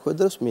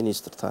შეგახვედრებს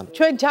მინისტრთან.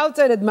 ჩვენ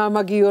ჩავწერეთ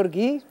მამა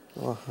გიორგი.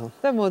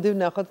 და მოდი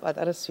ვნახოთ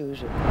პატარა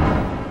სიუჟეტი.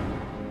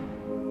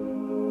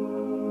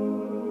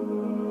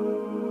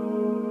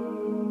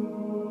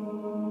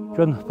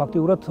 ჩვენ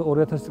ფაქტიურად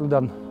 2000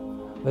 წლიდან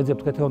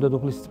ვეძებთ ქეთევან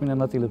დედოფლის წმინდა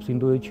ნაწილებს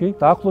ინდოეთში.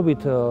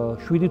 დაახლოებით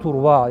 7 თუ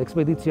 8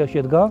 ექსპედიცია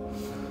შედგა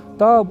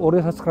და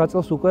 2009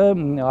 წელს უკვე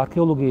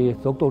არქეოლოგი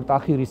დოქტორ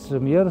ტახირის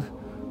მიერ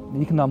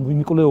იქნა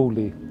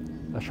მიმკვლეული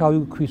შავი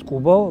ქვის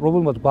კუბო,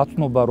 რომელმაც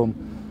გვაცნობა რომ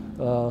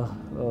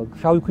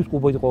შავი ქვის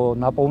კუბო იყო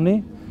ნაპოვნი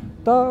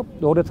და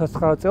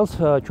 2009 წელს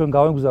ჩვენ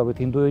გავემგზავრეთ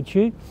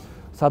ინდოეთში,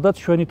 სადაც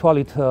ჩვენი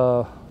თვალით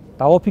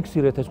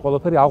დავაფიქსირეთ ეს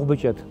ყველაფერი,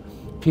 აღვბეჭეთ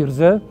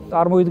ფირზე.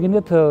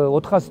 წარმოიდგინეთ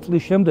 400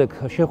 წლის შემდეგ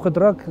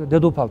შევხედრა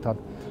დედოფალთან.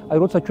 აი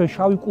როცა ჩვენ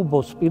შავი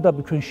კუბოს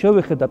პირდაპირ ჩვენ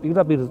შევეხედა და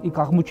პირდაპირ იქ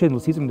აღმოჩენილ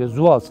სიწმინდეს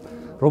ზვალს,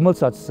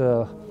 რომელსაც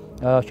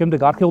შემდეგ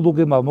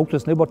არქეოლოგებმა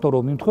მოგწეს ნებართვა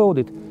რომ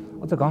მიმთხვეოდით,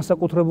 რაცა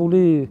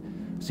განსაკუთრებული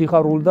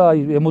სიხარული და აი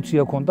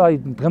ემოცია ჰქონდა, აი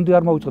დღემდე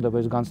არ მოვიწყდება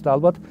ეს განცდა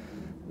ალბათ.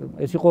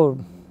 ეს იყო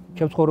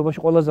ჩემ ცხოვრებაში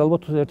ყველაზე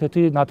ალბათ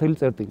ერთ-ერთი ნათელი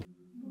წერტილი.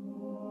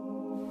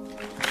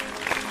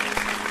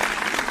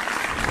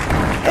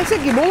 ესე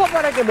იგი,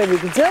 მოლაპარაკებები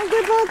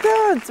გრძელდება და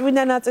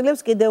წმინდა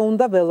ნაწილებს კიდე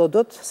უნდა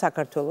ველოდოთ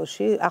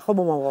საქართველოში, ახლა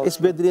მომავალში. ეს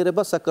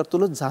ბედნიერება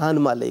საქართველოს ძალიან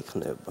მალე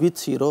იქნება.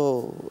 ვიცი, რომ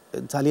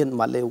ძალიან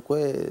მალე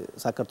უკვე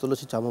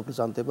საქართველოში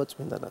ჩამობრძანდება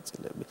წმინდა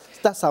ნაწილები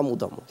და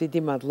სამუდამო.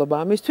 დიდი მადლობა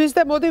ამისთვის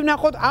და მოდი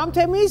ვნახოთ ამ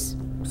თემის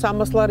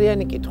 300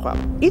 ლარიანი კითხვა.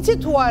 იცი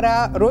თუ არა,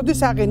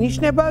 როდის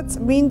აღინიშნება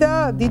წმინდა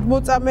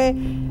დიდმოწამე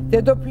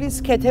დედოფლის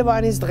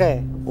ქეთევანის დღე?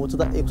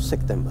 26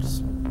 სექტემბერს.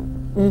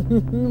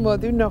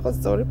 მოდი ვნახოთ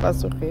სწორი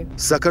პასუხი.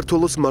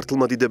 საქართველოს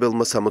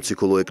მართლმადიდებელმა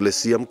სამოციქულო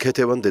ეკლესიამ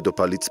ქეთევან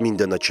დედოფალი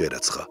წმინდანად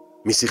შერაცხა.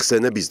 მისი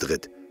ხსენების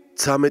დღედ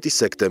 13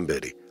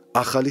 სექტემბერი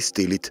ახალი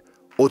სტილით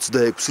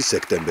 26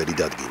 სექტემბერი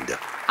დადგინდა.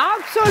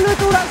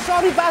 აბსოლუტურად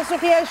სწორი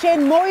პასუხია, შენ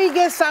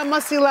მოიგე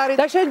 300 ლარი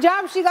და შენ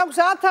ჯამში გაქვს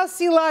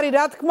 1000 ლარი,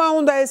 რა თქმა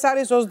უნდა, ეს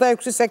არის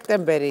 26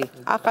 სექტემბერი,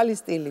 ახალი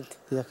სტილით.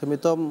 დიახ,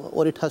 იმიტომ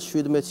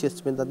 2017-ში ეს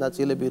წმინდა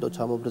ნაწილები რო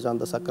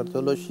ჩამობრძანდა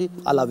საქართველოში,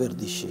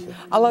 ალავერდიში.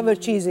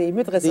 ალავერდში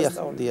იზეიმე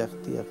დღესასწაული. დიახ.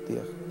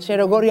 შენ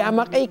როგორი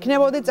ამაყი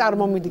იქნებოდი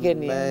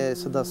წარმომიდგენია. მე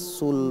სადაც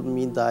სულ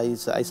მინდა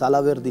ის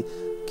ალავერდი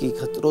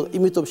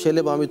იმიტომ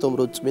შეიძლება ამიტომ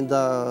რომ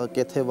წმინდა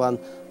კეთევან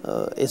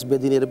ეს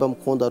ბედნიერება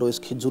მქონდა რომ ეს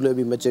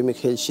ქიძულები მეჭემი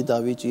ხელში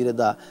დავიჭირე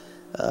და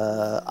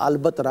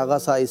ალბათ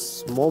რაღაცა ის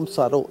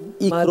მომცა რომ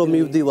იქ რომ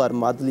მივდივარ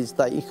მადლის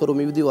და იქ რომ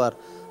მივდივარ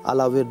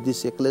ალავერდის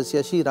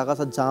ეკლესიაში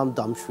რაღაცა ძალიან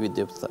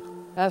დამშვიდებს და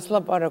რას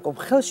ლაპარაკობ,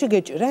 ხელში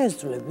გეჭირა ეს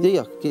ძვლები?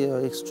 დიახ,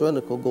 ეს ჩვენ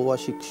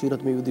გოვაში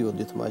ხშირად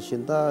მივდივოდით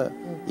მაშინ და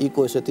იყო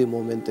ესეთი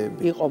მომენტები.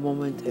 იყო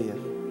მომენტები.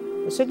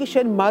 ესე იგი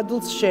შენ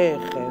მადლს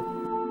შეეხე.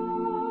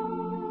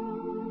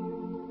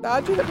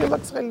 დააჭირე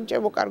ფილმად ხელი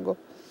ჩემოკარგო.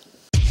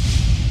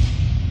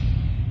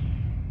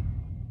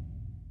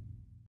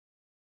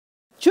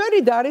 ჩვენი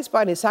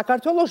დარისპანი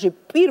საქართველოში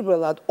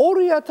პირველად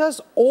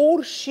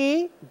 2002-ში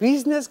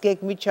ბიზნეს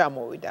გეგმით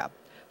ჩამოვიდა.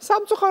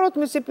 სამწუხაროდ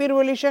მისი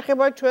პირველი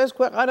შეხება ჩვენს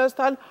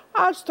ქვეყანასთან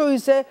არც თუ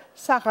ისე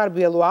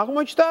სახარბიელო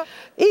აღმოჩნდა,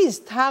 ის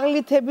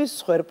თაღლითების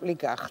სხერპლი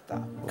გახდა.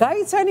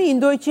 გაიცანი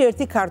ინდოეთში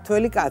ერთი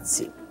ქართველი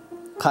კაცი.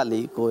 ხალი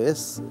იყო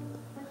ეს.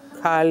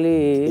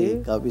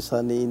 ხალი?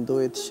 გავისანი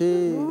ინდოეთში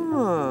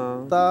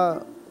და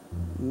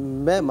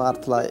მე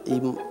მართლა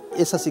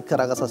ესას იქ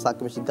რაღაცა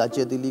საქმეში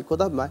გაჭედილი იყო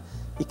და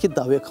იქ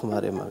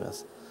დავეხმარე მაგას.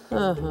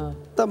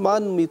 და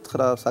მან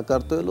მითხრა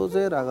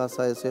საქართველოზე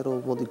რაღაცა ესე რომ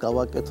მოდი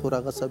გავაკეთო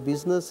რაღაცა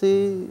ბიზნესი.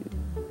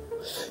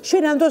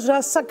 შენ ამ დროს რა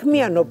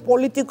საქმიანო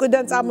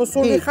პოლიტიკიდან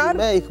წამოსული ხარ?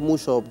 მე იქ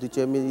მუშაობდი,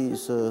 ჩემი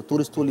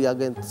ტურისტული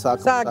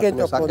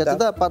საქმე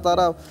და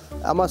პატარა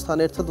ამასთან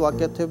ერთად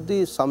ვაკეთებდი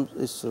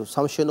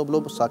სამშენებლო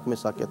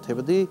საქმეს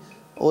აკეთებდი.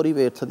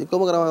 ორივე ერთად იყო,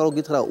 მაგრამ რო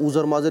გითხრა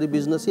უზარმაზარი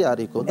ბიზნესი არ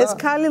იყო და ეს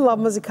ხალი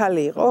ლამაზი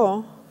ხალი იყო?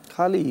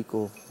 ხალი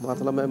იყო,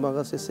 მართლა მე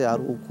მაგას ესე არ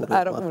უყურებ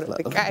მართლა.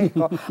 კაი,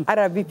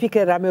 არა,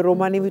 ვიფიქრე რამე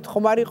რომანი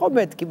ვითხომ არ იყო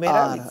მეთქი, მე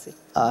რა ვიცი.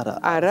 არა,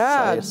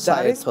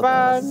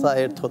 დარისპან.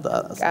 საერთოდ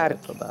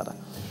არა.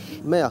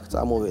 მე აქ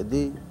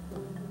წამოვედი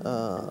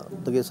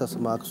დღესაც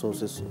მაქსოს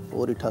ეს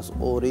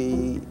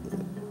 2002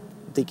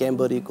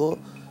 დეკემბერი იყო,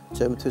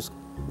 ჩემთვის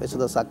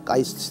ესედა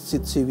საკაი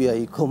ცივია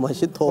იყო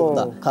მაშინ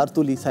თოვდა.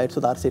 ქართული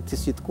საერთოდ არც ერთი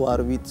სიტყვა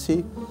არ ვიცი.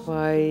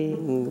 ვაი.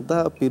 და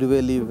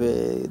პირველივე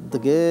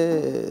დღე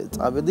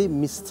წავედი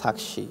მის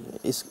ცაკში.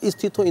 ის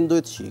თვითონ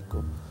ინდოეთში იყო.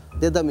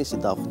 დედამისი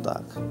დახვდა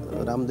აქ.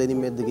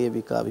 რამდენიმე დღე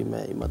ვიკავი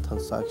მე იმათან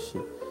ცაკში.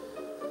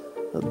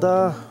 და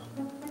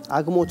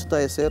აღმოჩნდა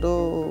ესე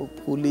რომ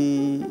ფული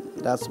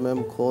რაც მე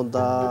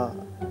მქონდა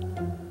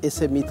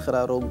ესე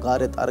მითხრა რომ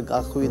გარეთ არ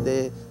გახვიდე,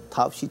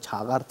 თავში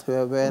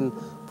ჩაღართვებენ,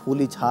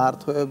 ფული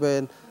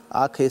ჩაართვებენ,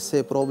 აქ ესე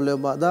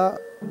პრობლემა და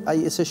აი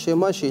ესე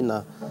შემაშინა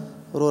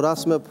რომ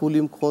რას მე ფული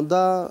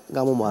მქონდა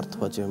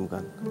გამომართვა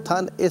ჩემგან.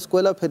 თან ეს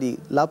ყველაფერი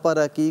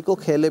ლაპარაკი იყო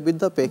ხელებით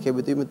და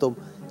პექებით, იმიტომ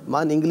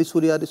მან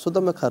ინგლისური არისო და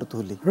მე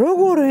ქართული.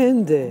 როგორ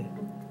ენდე?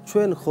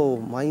 ჩვენ ხო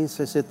მაინც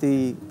ესეთი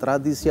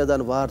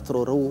ტრადიციიდან ვართ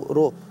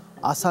რომ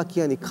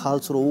ასაკიანი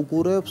ხალხს რო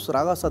უყურებს,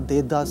 რაღაცა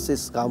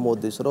დედასეს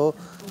გამოდის, რომ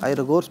აი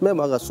როგორც მე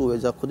მაგას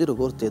უეძახოდი,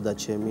 როგორც დედა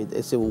ჩემი,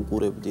 ესე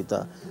უყურებდი და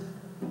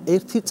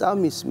ერთი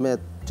წამის მე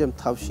ჩემ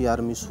თავში არ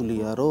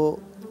მისულია,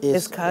 რომ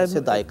ესე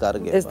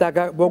დაიკარგება. ეს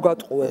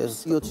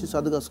მოგატყუებს. 20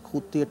 სადღაც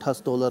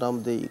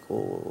 $5,000-მდე იყო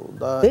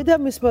და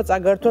დედამისმა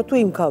წაგართვა თუ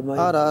იმ ქალმა?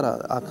 არა,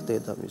 აქ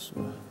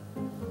დედამისმა.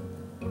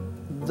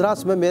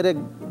 დრას მე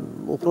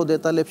უფრო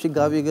დეტალებში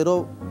გავიგე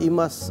რომ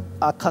იმას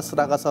აქას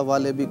რაღაცა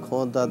ვალები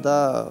ქონდა და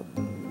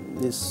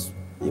ის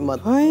იმათ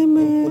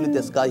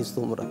პოლიტეს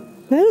გაიზდუმრა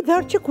მე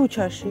დარჩი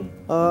ქუჩაში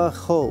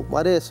ხო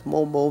მაგრამ ეს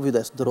მოვიდა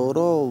ეს დრო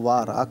რომ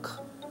ვარ აქ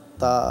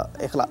და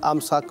ეხლა ამ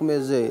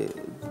საქმეზე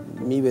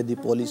მივედი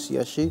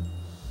პოლიციაში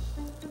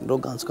რომ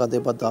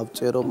განცხადება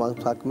დავწერო ამ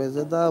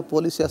საქმეზე და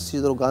პოლიციას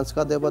რომ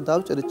განცხადება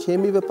დავწერე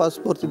ჩემივე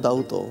პასპორტი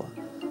დაუტოვა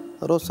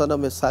რომ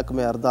სანამ ეს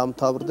საქმე არ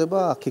დამთავრდება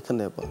აქ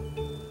იქნება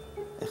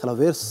ეხლა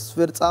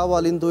ვერ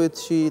წავალ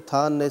ინდოეთში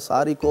თან ეს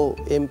არ იყო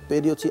ამ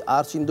პერიოდში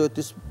არც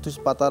ინდოეთის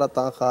პატარა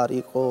თანხა არ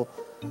იყო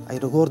აი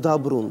როგორ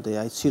დაბრუნდე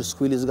აი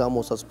ცირსქვილის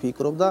გამოსაც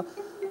ფიქრობ და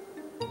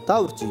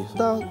დავრჩი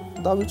და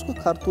დავიწყო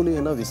ქართული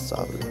ენა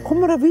ვისწავლე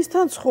ხომ რა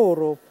ვისთან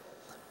ცხოვრობ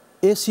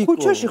ეს იყო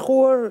ქუჩაში ხო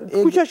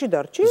ქუჩაში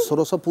დარჩი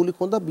სროსაფული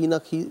ხონდა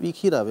ბინახი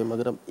ვიქირავე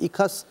მაგრამ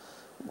იქას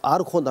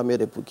არ ხონდა მე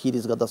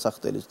ქირის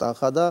გადასახდელის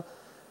თანხა და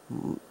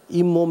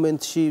იმ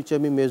მომენტში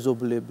ჩემი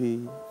მეზობლები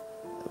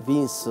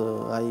ვინს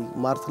აი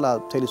მართლა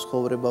მთელი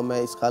ცხოვრება მე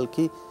ის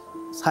ხალხი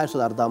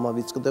საერთოდ არ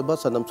დამავიწყდება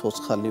სანამ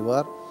ცოცხალი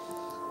ვარ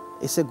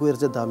ესე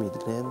გვერდზე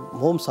დამიდნენ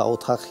მომსა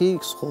ოთახი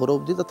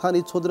ცხოვრობდი და თან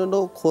იცოდნენ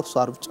რომ ხორს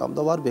არ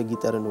ვჭამდა ვარ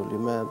ვეგეტარიანული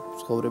მე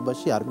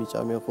ცხოვრებაში არ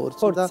მიჭამე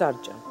ხორცი და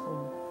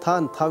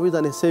თან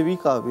თავიდან ესე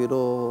ვიყავი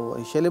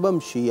რომ შეიძლება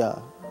მშია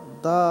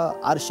და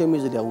არ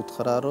შემიძლია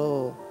უთხრა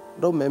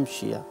რომ მე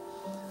მშია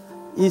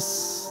ის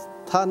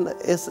თან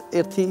ეს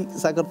ერთი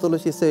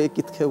საქართველოში ესე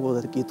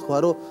ეკითხებოდა კითხვა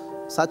რომ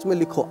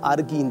საჭმელი ხო არ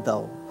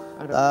გინდაო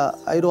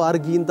აი რომ არ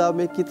გინდა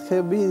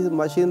მეკითხები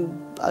მაშინ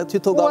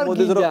თვითონ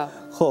გამოდის რომ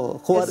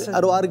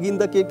ხო არ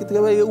გინდა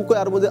კითხება უკვე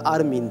არ მოდი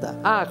არ მინდა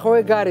ხო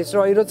ეგ არის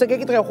რომ აი როცა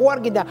კითხება ხო არ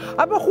გინდა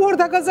აბა ხო არ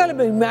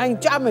დაგაზალებები მე აი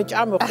ჭამე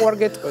ხო არ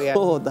გეტყვია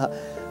ხო და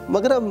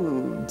მაგრამ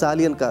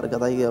ძალიან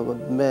კარგად აი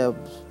მე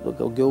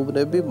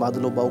გეუბნები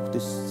მადლობა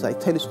უხდის აი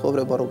თელი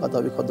ცხოვრება რომ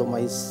გადავიხადო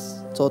მაინც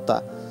ცოტა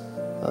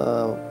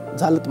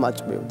ძალით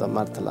მაჭმევდა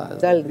მართლა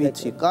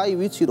ვიცი კაი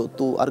ვიცი რომ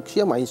თუ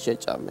არქშია მაინც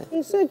შეჭამე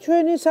ისე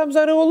ჩვენი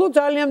სამზარეულო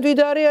ძალიან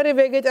მდიდარი არის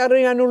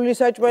ვეგეტარიანული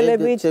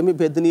საჭმელებით ჩემი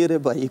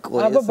ბედნიერება იყო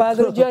ეს აბა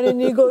ბადრიჯანი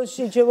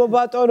ნიგოში ჩემო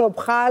ბატონო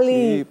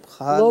ფხალი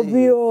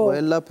ლობიო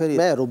ყველაფერი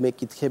მე რომ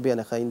მეკითხებიან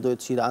ახლა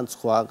ინდოეთში რან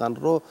სხვაგან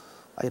რომ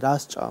აი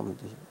რას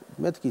ჭამდი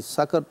მეთქი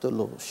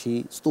საქართველოში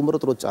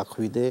სტუმრად რო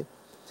წახვიდე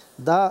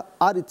და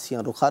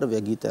არიციან რომ ხარ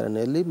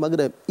ვეგეტარიანელი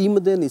მაგრამ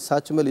იმდენი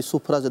საჭმელი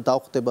სუფრაზე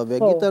დავხდება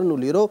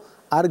ვეგეტარიანული რომ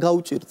არ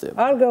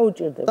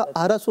გაუჭირდება და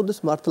არასოდეს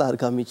მართლა არ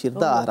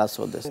გამიჭირდა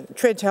არასოდეს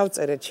ჩვენ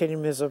ჩავწერეთ შენი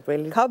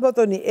მეზობელი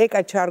ქალბატონი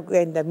ეკა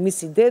ჩარკვიანი და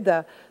მისი დედა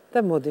და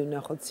მოდი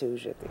ვნახოთ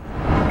სიუჟეტი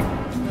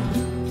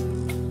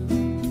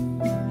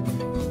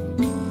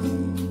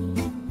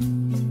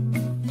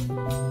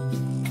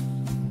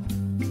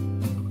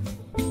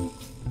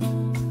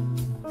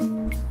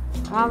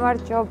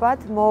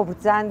გამარჯობათ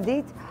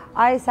მობრძანდით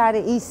აი ეს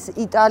არის ის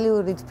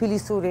იტალიური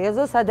თბილისური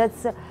ეზო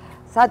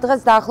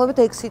სადღაც დაახლოებით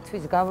 6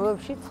 თვის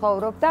განმავლობაში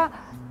ცხოვრობდა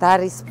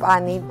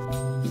დარისპანი.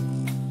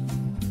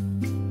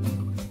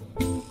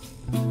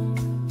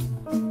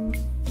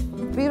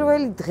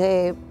 პირველი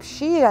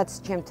დღეებში, რაც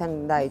ჩემთან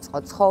დაიწყო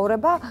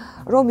ცხოვრება,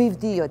 რომ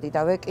მივდიოდი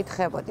და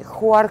ვეკითხებოდი,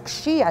 ხო არ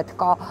გშია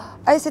თქო,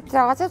 აი ესეთ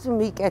რაღაცებს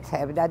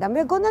მიკეთებდა და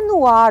მეგონა ნუ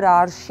არა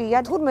არ შია,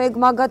 თურმე ეგ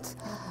მაგათ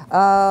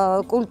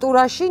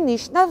კულტურაში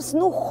ნიშნავს,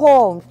 ნუ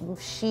ხომ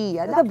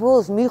მშია და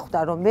ბოლოს მიხვდა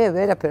რომ მე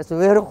ვერაფერს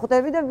ვერ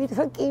ხვდები და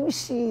მითხრა კი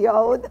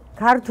მშიაო.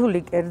 ქართული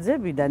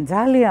კერძებიდან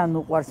ძალიან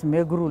უყვარს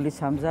მეგრული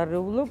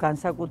სამზარეულო,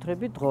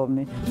 განსაკუთრებით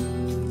ღომი.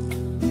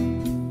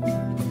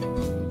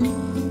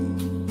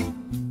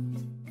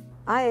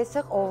 აი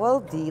ესე ყოველ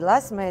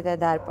დილას მე და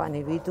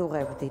დარპანი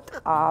ვიდუღებდი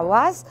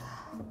ტყავას,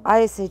 აი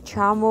ესე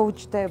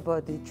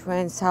ჩამოვჯდებოდი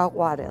ჩვენ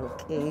საყვარელ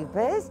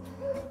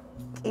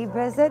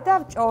კიბეზე და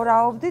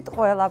ვჭორაობდით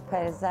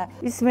ყველაფერზე.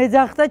 ის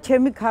მეძახდა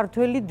ჩემი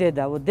ქართველი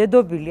დედაო,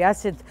 დედობილი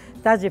ასეთ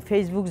დაჟე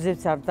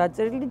Facebook-ზეც არ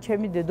დაწერილი,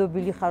 ჩემი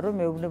დედობილი ხარ რომ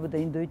მეუბნებოდა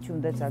ინდოეთში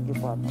უნდა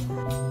წაგიყვანო.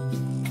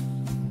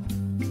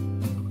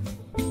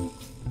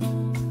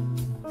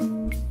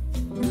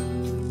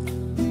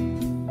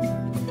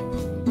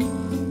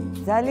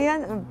 ძალიან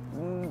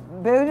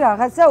ბევრი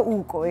რაღაცა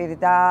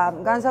უკვირდა,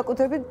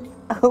 განსაკუთრებით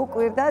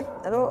უკვირდა,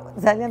 რომ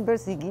ძალიან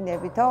ბევრს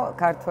იგინებითო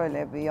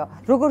ქართველებიო.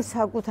 როგორ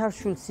საკუთარ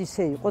შვილს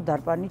ისე იყო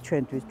დარპანი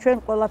ჩვენთვის. ჩვენ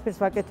ყველაფერს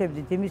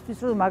ვაკეთებდით იმისთვის,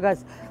 რომ მაგას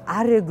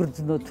არ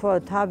ეგრძნო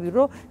თავი,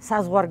 რომ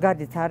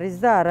საზღვარგარეთ არის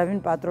და არავინ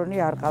პატრონი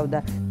არ ყავდა.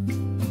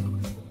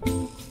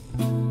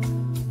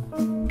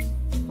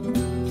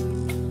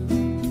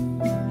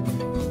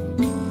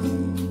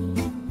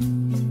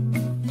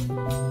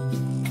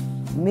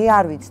 მე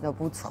არ ვიცნობ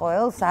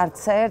უცხოელს,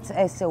 არც ერთს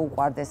ესე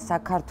უყვარდეს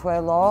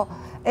საქართველო,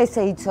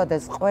 ესე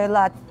იცოდეს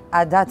ყველა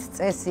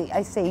ადათ-წესი,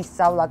 ესე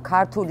ისწავლა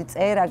ქართული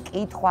წერა,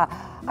 კითხვა,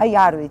 აი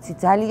არ ვიცი,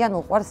 ძალიან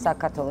უყვარს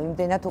საქართველო,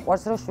 იმდენად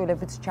უყვარს, რომ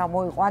შვილებიც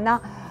ჩამოიყვანა,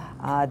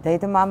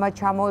 დედ-მამა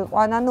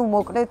ჩამოიყვანა, ნუ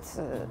მოკლედ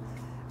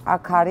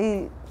აქ არის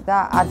და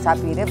არც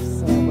აპირებს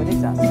მეგობრი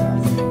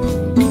წასვლას.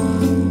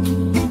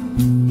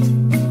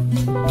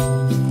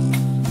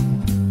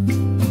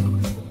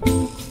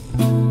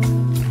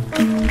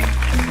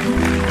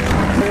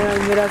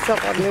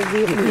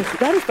 გასაყვარლები.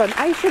 დარისპან,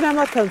 აი შენ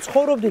ამათთან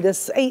ცხოვრობდი და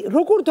აი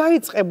როგორ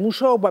დაიწყე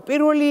მუშაობა?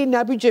 პირველი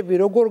ნაბიჯები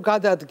როგორ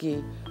გადადგი?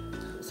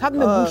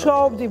 სადმე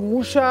მუშაობდი,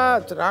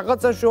 მუშად,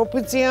 რაღაცაში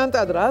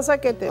ოფიციანტად, რას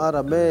აკეთებ?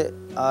 არა, მე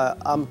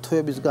ამ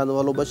თვეების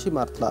განმავლობაში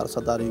მართლა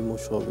არასად არ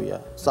ვიმუშავია.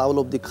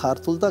 სწავლობდი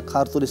ქართულ და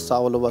ქართულის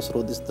სწავლობას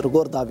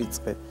როგორ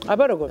დავიწყე.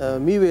 აბა როგორ?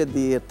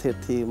 მივედი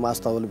ერთ-ერთი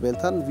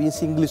მასწავლებელთან, ვინც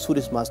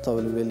ინგლისურის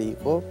მასწავლებელი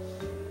იყო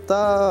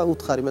და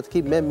უთხარი მეთქი,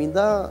 მე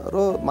მინდა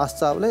რომ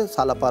მასწავლე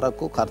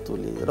სალაპარაკო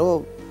ქართული,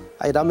 რომ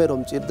აი რამე რომ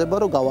მჭირდება,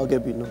 რომ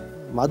გავაგებინო.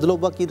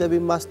 მადლობა კიდევ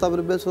იმ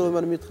მასწავლებელს, რომ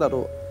მან მითხრა,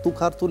 რომ თუ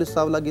ქართული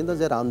სწავლა გინდა,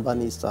 ზე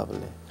რანბანი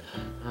ისწავლე.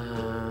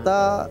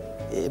 და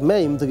მე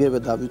იმ დღევე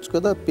დავიწყე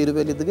და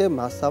პირველი დღე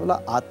მასწავლა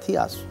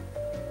 10-100.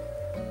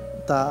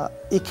 და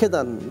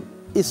იქედან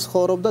ის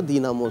ცხოვრობდა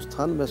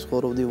დინამოსთან, მე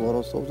ცხოვრობდი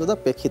ვორონცოვზე და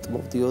პექით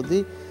მოვდიოდი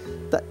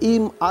და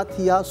იმ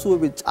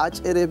 10-100-ები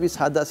წაჭერები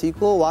სადაც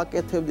იყო,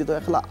 ვაკეთებდი და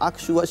ეხლა აქ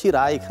შუაში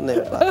რა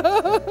იქნება.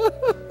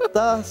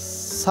 და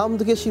სამ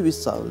დღეში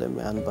ვისწავლე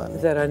მე ანბანი.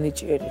 და რა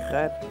ნიჭიერი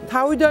ხარ?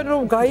 თავიდან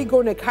რომ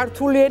გაიგონე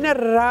ქართული ენა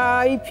რა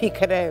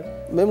იფიქრე?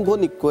 მე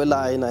მგონი ყველა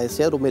ენა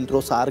ესეა, რომელიც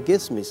დროს არ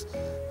გესმის,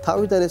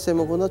 თავიდან ესე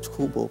მოგონა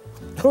ჩხუბობ.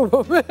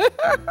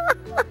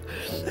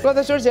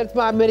 პროდიუსერს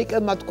ერთმა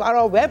ამერიკელმა თქვა,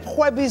 რომ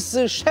ვებხვების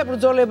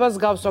შებრძოლებას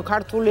გავსო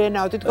ქართული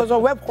ენაო, თითქოს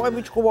რომ ვებხვები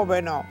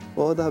ჩხუბობენო.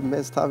 ო და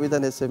მეც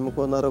თავიდან ესე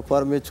მოგონა, რომ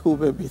ხარ მე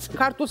ჩხუბებით.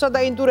 ქართულსა და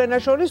ინდურ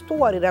ენას შორის თუ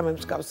არის რამე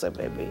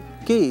მსგავსებები?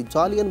 კი,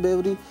 ძალიან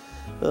ბევრი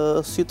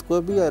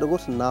სიტყვებია,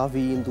 როგორც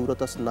ნავი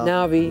ინდურათას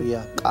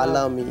ნავია,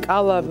 კალამი,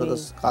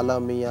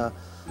 კალამია.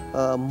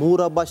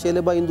 მურაბა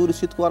შეიძლება ინდური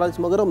სიტყვა არ არის,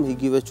 მაგრამ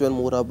იგივე ჩვენ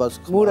მურაბას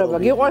მურაბა,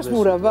 გიყვარს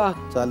მურაბა?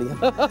 ძალიან.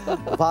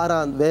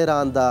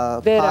 ვერანდა,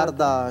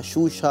 ფარდა,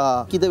 შუშა,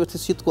 კიდევ ერთი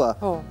სიტყვა,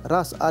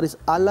 რას არის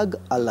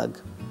ალაგ.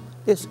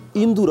 ეს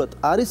ინდურად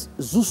არის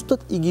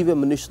ზუსტად იგივე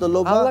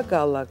მნიშვნელობა,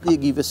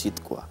 იგივე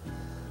სიტყვა.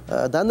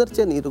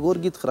 დანარჩენი როგორ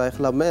გითხრა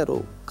ახლა მე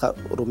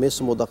რომ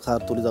მესმოდა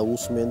ქართული და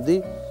უსმენდი,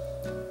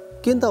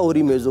 გინდა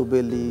ორი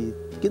მეზობელი,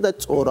 გინდა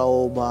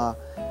წორაობა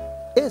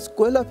ეს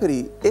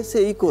ყველაფერი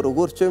ესე იყო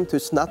როგორც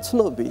ჩემთვის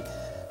ნაცნობი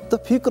და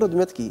ფიქრობდი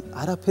მეთქი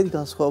არაფერი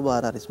განსხვავება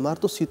არ არის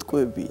მარტო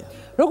სიტყვებია.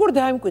 როგორ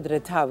დაიმკვიდრე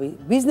თავი?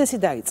 ბიზნესი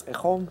დაიწყე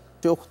ხომ?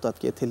 შეხვდათ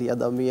კეთილი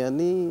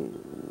ადამიანი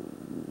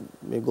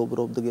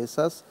მეგობრობ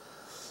დღესას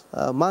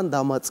მან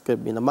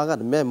დამაწყებინა,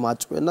 მაგრამ მე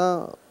მაჭვენა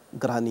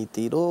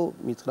გრანიტი, რომ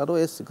მითხრა რომ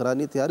ეს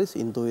გრანიტი არის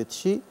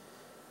ინდოეთში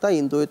და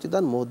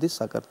ინდოეთიდან მოდის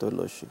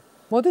საქართველოში.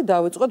 მოდი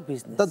დავიწყოთ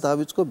ბიზნესი. და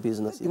დავიწყო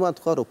ბიზნესი. იმან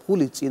თქვა რომ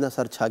ფული წინას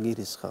არ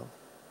ჩაგირისხავ.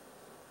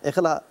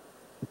 ეხლა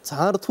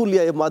ძალიან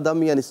რთულია ამ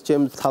ადამიანის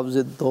ჩემს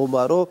თავზე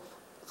დომა, რომ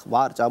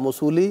ვარ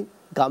წამოსული,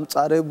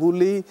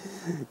 გამწარებული,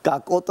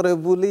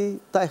 გაკოტრებული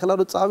და ეხლა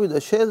რომ წავიდა,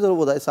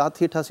 შეიძლება ეს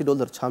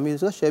 $10,000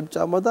 ჩამირისხა,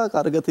 შემჭამა და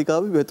კარგად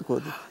იგავი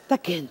მეთქოდი. და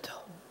გენდო.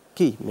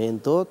 კი,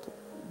 მენდოდ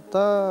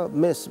და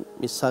მე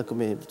ის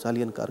საქმე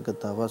ძალიან კარგად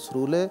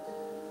დავასრულე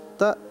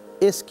და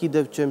ეს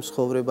კიდევ ჩემს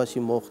ცხოვრებაში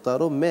მოხდა,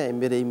 რომ მე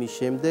იმის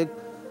შემდეგ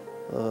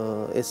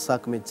ეს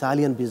საქმე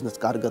ძალიან ბიზნეს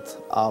კარგად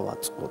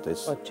ავაწყოთ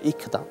ეს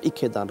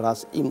იქედან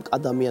რას იმ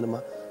ადამიანმა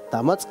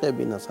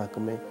დამაწყებინა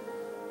საქმე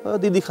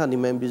დიდი ხანი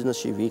მე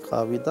ბიზნესში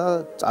ვიყავი და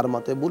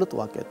წარმატებულად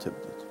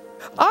ვაკეთებდით.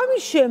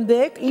 ამის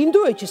შემდეგ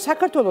ინდოეთში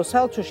საქართველოს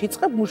საელჩოში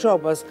იწყებ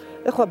მუშაობას.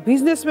 ეხლა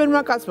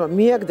ბიზნესმენმა კაცმა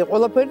მიაგდე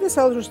ყველაფერი და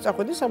საელჩოში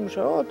წახვედი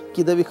სამუშაოდ?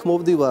 კიდევ იქ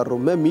მოვდივარ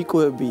რომ მე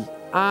მიყვები.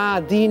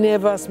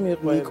 დინებას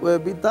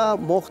მიყვები და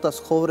მოხდა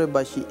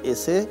ცხოვრებაში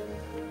ესე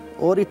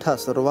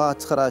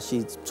 2008-9-ში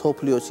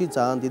სოფლიოში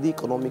ძალიან დიდი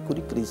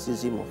ეკონომიკური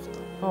კრიზისი მოხდა.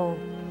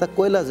 და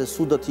ყველაზე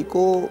სუდად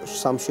იყო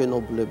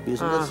სამშენებლო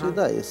ბიზნესი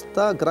და ეს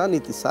და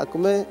გრანიტის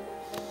საქმე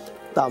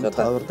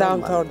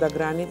დამთავრდა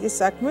გრანიტის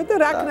საქმე და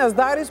რაკნას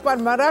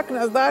დარისპანმა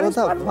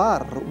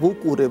ვარ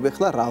ვუყურებ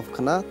ახლა რა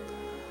ვქნათ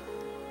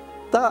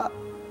და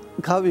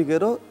გავიგე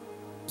რომ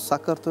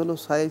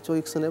საქართველოს საელჩო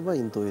იქნება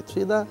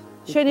ინდოეთში და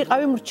შენ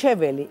იყავი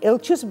მრჩეველი,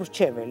 ელჩის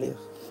მრჩეველი.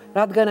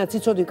 რადგანაც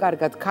იცოდი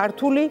კარგად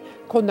ქართული,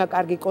 ქონდა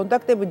კარგი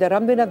კონტაქტები და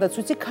რამდენადაც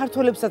ვიცი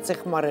ქართველებსაც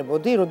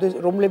ეხმარებოდი,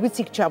 რომლებიც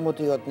იქ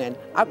ჩამოდიოდნენ,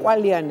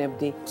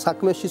 აკვალიანებდი.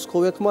 საქმეში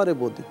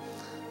ვეხმარებოდი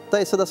და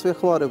ესადაც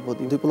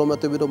ვეხმარებოდი.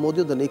 დიპლომატები რომ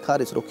მოდიოდნენ, იქ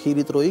არის რომ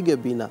ქირით რო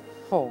იგებინა.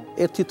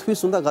 ერთი თვის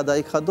უნდა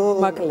გადაიხადო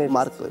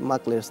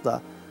მაკლერს და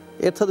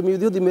ერთად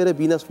მივდიოდი მე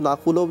ბინას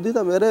ვნახულობდი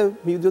და მე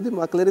მივდიოდი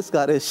მაკლერის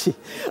გარეშე.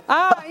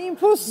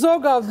 იმპულს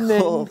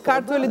ზოგავდნენ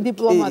ქართველი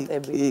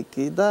დიპლომატები.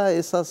 კი და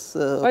ესას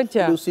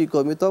პლუსი იყო,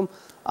 იმიტომ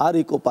არ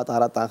იყო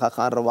პატარა ტანხა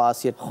ხან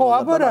 800 ხო,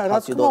 აბა რა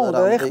თქმა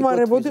უნდა,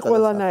 ეხმარებოდი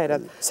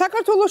ყველანაირად.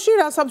 საქართველოში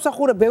რა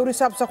სამსახურე, ბევრი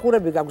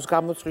სამსახურები გაქვს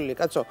გამოცვლილი,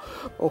 კაცო.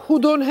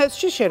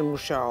 ჰუდონჰესში შენ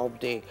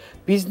მუშაობდი,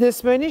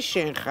 ბიზნესმენი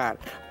შენ ხარ,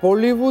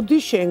 ბოლივუდი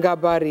შენ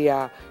გაბარია.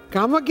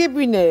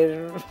 გამაგებინე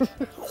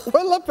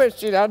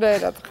ყველაფერში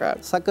რანაირად ხარ.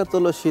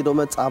 საქართველოში რომ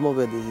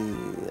წამოვედი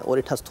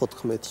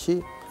 2014-ში,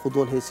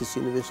 ჰუდონჰესის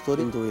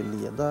ინვესტორი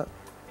ინდოელია და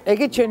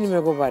ეგეც შენი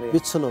მეგობარია.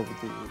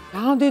 ვიცნობდი.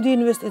 ძალიან დიდი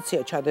ინვესტიცია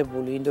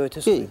ჩადებული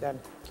ინდოეთის მხრიდან.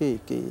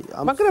 კი.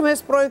 მაგრამ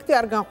ეს პროექტი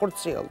არ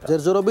განხორციელდა.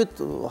 ჯერჯერობით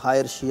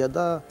ჰაერშია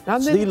და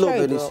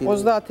ცდილობენ ისინი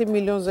 30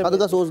 მილიონზე.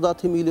 სადღაც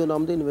 30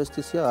 მილიონამდე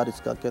ინვესტიცია არის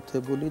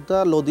გაკეთებული და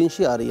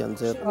ლოდინში არიან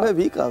ჯერ. მე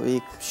ვიკავი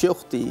იქ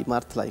შევხვდი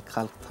მართლა იქ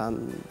ხალხთან.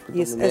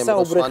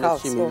 ესაუბრე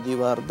ხალხს.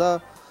 მივდივარ და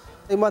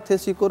ემათ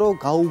ეს იყო რომ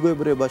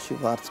გაუგებრებაში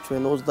ვართ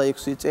ჩვენ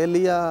 26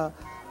 წელია.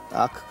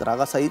 აქ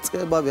რაღაცა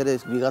იწყება, ვერე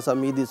ვიღაცა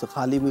მიდის,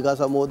 ხალი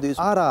ვიღაცა მოდის.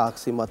 არა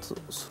აქვს იმათ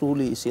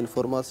სრული ის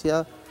ინფორმაცია,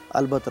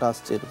 ალბათ რა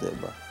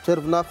სჭირდება. ჯერ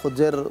ვნახოთ,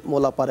 ჯერ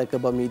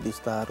მოლაპარაკება მიდის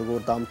და როგორ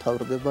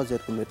დამთავრდება,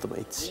 ჯერ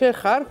მეტმეც. შენ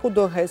ხარ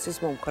ხუდო ჰესის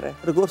მომხრე?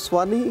 როგორ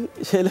სვანი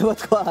შეიძლება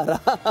თქვა არა.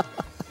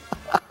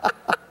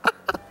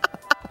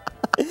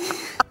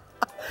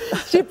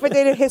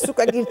 პეტერე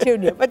ჰესუკა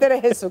გირჩევნია, პეტერე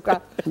ჰესუკა.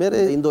 მე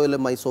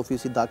ინდოელებმა ის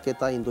ოფისი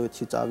დაკეტა,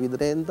 ინდოეთში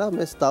წავიდნენ და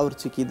მე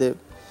დავრჩი კიდე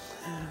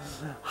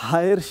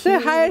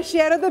ჰაერში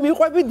არა და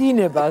მიყვები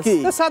დინებას.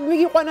 და სად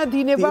მიგიყვანა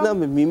დინება?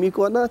 დინამი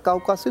მიმიყვანა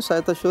კავკასიის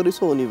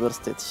საერთაშორისო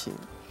უნივერსიტეტში.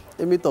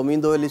 იმიტომ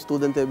ინდოელი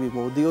სტუდენტები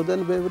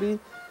მოდიოდნენ ბევრი,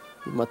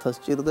 იმათაც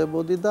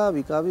ჭირდებოდი და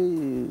ვიკავი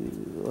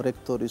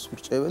რექტორის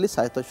მრჩეველი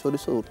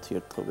საერთაშორისო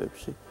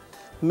ურთიერთობებში.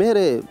 მე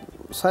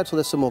საერთოდ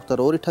ესე მოხდა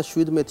რომ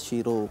 2017-ში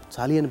რომ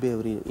ძალიან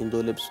ბევრი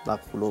ინდოელებს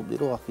ნახულობდი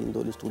რომ ახ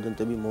ინდოელი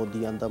სტუდენტები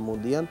მოდიან და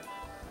მოდიან.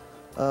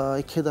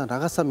 იქედან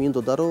რაღაცა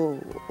მინდოდა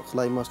რომ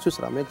ხლა იმასთვის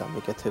რამე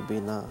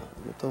გამეკეთებინა,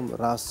 იმიტომ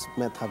რას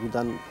მე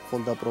თავიდან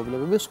ხონდა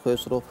პრობლემები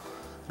სხვას რომ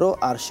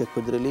არ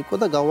შეხვედრილი იყო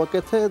და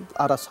გავაკეთე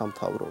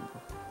არასამთავრობო.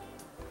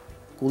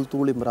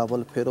 კულტურული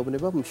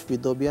მრავალფეროვნება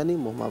მშვიდობიანი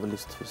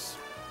მომავლისთვის.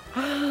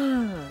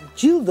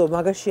 ჯილდო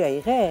მაგაში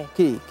აიღე?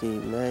 კი,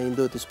 მე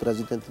ინდოეთის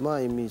პრეზიდენტმა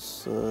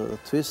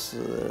იმისთვის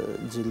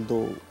ჯილდო,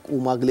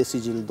 უმაღლესი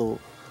ჯილდო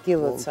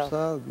გილოცა.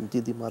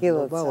 დიდი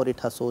მადლობა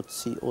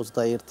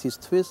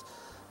 2021-ისთვის.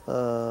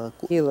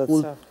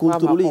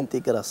 კულტურული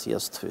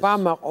ინტეგრაციასთვის.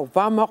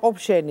 ვამაყობ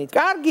შენი.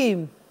 კარგი.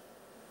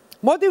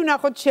 მოდი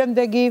ვნახოთ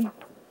შემდეგი.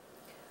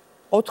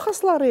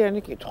 400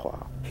 ლარიანი კითხვა.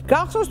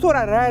 გახსოვს თუ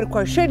რა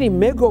ერქვა შენი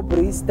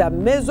მეგობრის და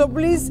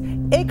მეზობლის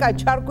ეკა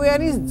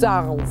ჩარკვიანის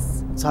ძაღლს?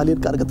 ძალიან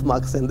კარგად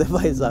მაგსენდება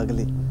ეს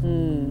ძაღლი.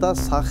 და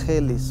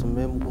სახელის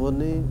მე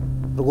მგონი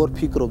როგორ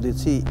ფიქრობდი,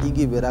 იცი,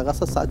 იგივე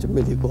რაღაცა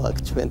საჭმელი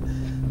გვაქვს ჩვენ.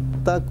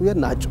 და გვია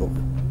ნაჭო.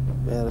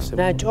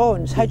 ნაჭო,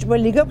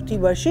 საჭმელი გაქვთ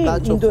იმაში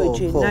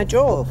ინდოეთში,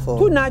 ნაჭო?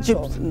 თუ ნაჭო?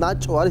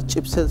 ნაჭო არის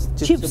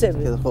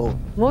ჩიფსები. ხო.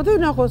 მოდი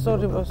ვნახოთ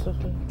ორი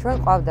პასუხი. ჩვენ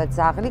ყავდა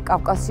ძაღლი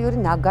კავკასიური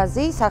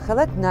ნაგაზი,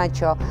 სახელად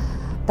ნაჭო.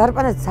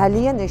 დარპანა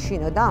ძალიან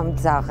ეშინოდა ამ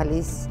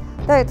ძაღლის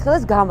და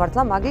ერთხელაც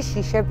გამართლა მაგის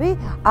შიშები,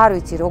 არ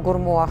ვიცი როგორ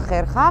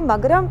მოახერხა,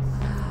 მაგრამ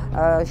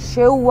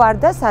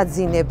შეუვარდა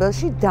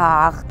საძინებელში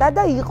დაახტა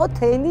და იყო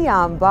თენი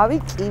ამბავი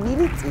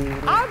კივილი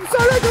წივრი.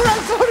 აბსოლუტურად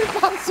სწორი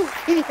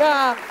პასუხია.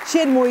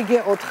 შენ მოიგე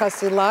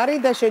 400 ლარი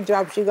და შენ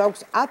ჯამში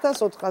გაქვს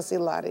 1400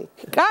 ლარი.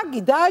 კარგი,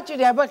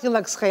 დააჭირე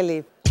აბახილაკს ხელი.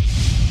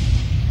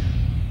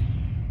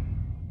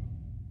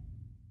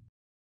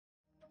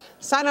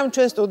 სანამ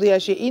ჩვენ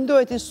სტუდიაში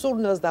ინდოეთის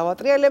სურნელს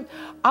დავატრიალებთ,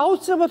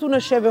 აუცილებლად უნდა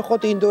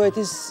შევეხოთ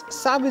ინდოეთის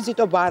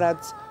სავიზიტო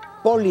ბარათს,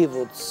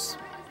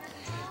 ბოლივუდს.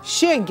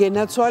 შენ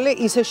გენაცვალე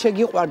ისე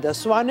შეგიყვარდა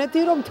სვანეთი,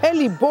 რომ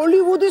მთელი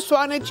ბოლივუდი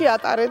სვანეთში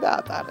ატარე და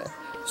ატარე.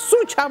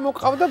 სულ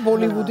ჩამოყავდა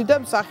ბოლივუდი და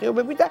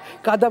მსახიობები და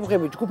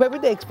გადამღები ჯგუფები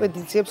და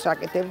ექსპედიციებს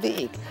აკეთებდი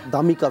იქ.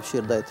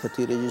 დამიკავშირდა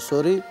ერთ-ერთი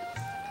რეჟისორი,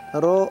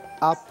 რომ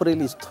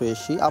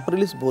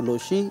აპრილის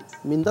ბოლოში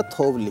მინდა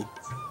თოვლი.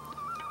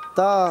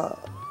 და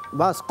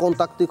მას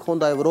კონტაქტი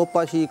ჰქონდა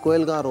ევროპაში,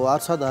 ყველგან რომ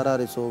არცად არ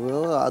არის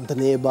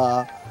დნება.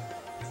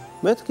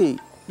 მეთქი,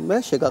 მე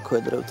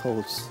შეგაქვედრებ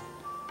თოვლს.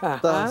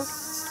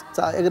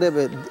 და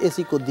ეგრევე ეს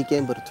იყო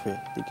დეკემბერი თვე.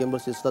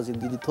 დეკემბერში სადაც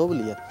დიდი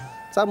თოვლია.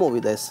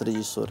 წამოვიდა ეს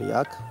რეჟისორი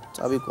აქ,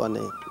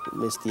 წავიყვანე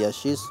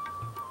მესტიაში,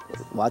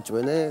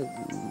 ვაჭვენე,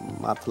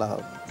 მართლა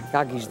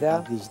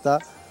გაგიჟდა.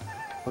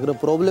 მაგრამ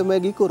პრობლემა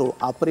ეგ იყო, რომ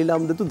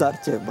აპრილამდე თუ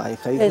დარჩება,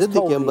 ეხა ის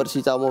დეკემბერში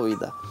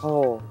წამოვიდა.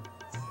 ხო.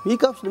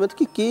 მიკავშირდი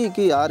მეთქი,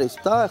 კი არის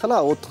და ეხლა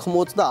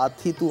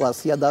 90 თუ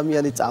 100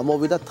 ადამიანი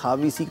წამოვიდა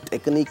თავისი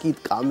ტექნიკით,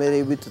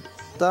 კამერებით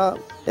და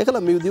ეხლა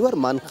მივდივარ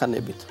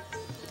მანქანებით.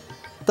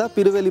 და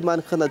პირველი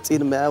მანქანა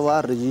წინ მე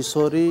ვარ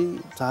რეჟისორი,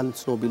 ძალიან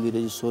ცნობილი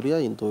რეჟისორია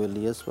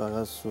ინდოელიას,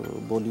 რაღაც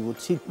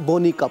ბოლივუდში,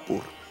 ბონი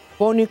კაპური.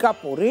 ბონი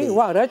კაპური?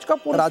 ვა, რაჯ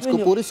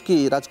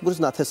რაჯკაპურის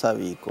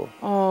ნათესავი იყო.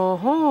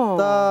 აჰა.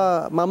 და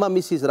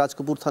მამამისის რაჯ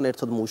კაპურთან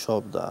ერთად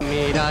მუშაობდა.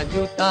 मेरा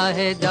जूता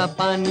है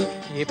जापानी,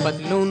 ये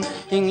पतलून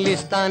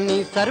इंग्लिस्तानी,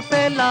 सर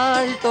पे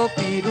लाल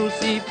टोपी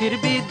रूसी, फिर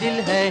भी दिल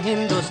है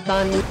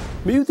हिंदुस्तानी.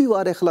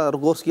 მივდივარ ეხლა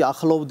როგორც კი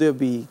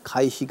ახლოვდები,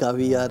 ხაიში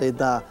გავიარე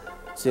და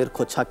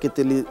ზერქო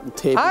ჩაკეტილი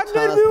თები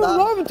ჩანს და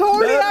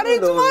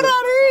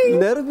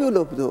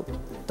ნერვიულობდო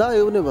და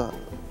ეუბნება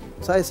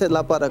საერთოდ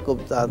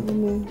ლაპარაკობდა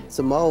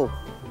ძმაო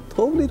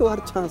თოვლი რო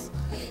არ ჩანს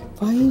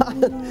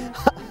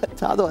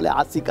ჩადვალე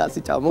 100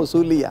 კაცი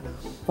ჩამოსულია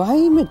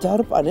ვაიმე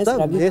დარპანეს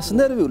რა ეს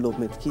ნერვიულობ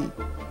მეთქი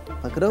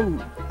მაგრამ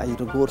აი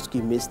როგორც კი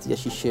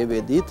მესტიაში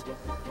შევედით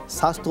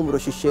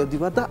სასტუმროში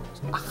შევდივარ და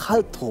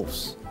ახალ თოვს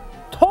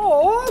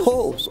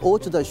თოვს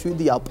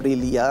 27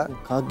 აპრილია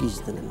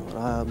გაგიზდნენ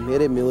რა მე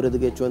მეორე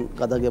დღე ჩვენ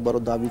გადაგება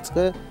რომ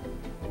დავიწყე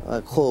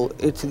ხო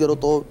ერთი დღე რომ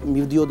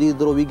მივდიოდი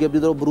რომ ვიგებდი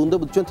რომ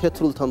ბრუნდებოდი ჩვენ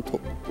თეთრულთან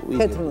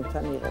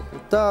თეთრულთან იღებდი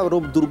და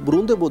რომ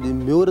ბრუნდებოდი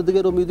მეორე დღე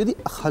რომ მივდიდი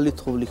ახალი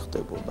თოვლი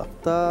ხდებოდა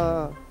და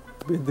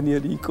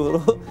ბედნიერი იყო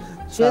რომ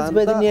შეც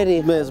ბედნიერი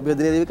მე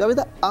ბედნიერი ვიყავი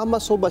და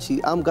ამასობაში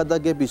ამ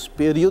გადაგების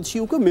პერიოდში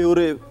უკვე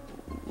მეორე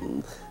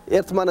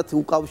ერთმანეთი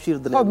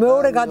უკავშირდნენ ხო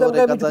მეორე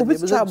გადაღების ჯგუფიც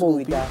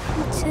ჩამოვიდა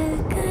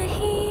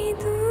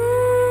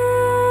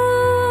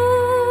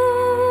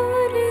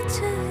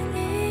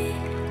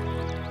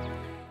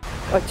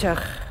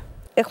ოჩახ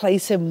ეხლა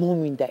ისე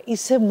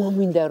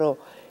მომინდა რომ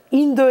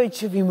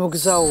ინდოეთში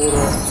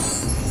ვიმოგზაურო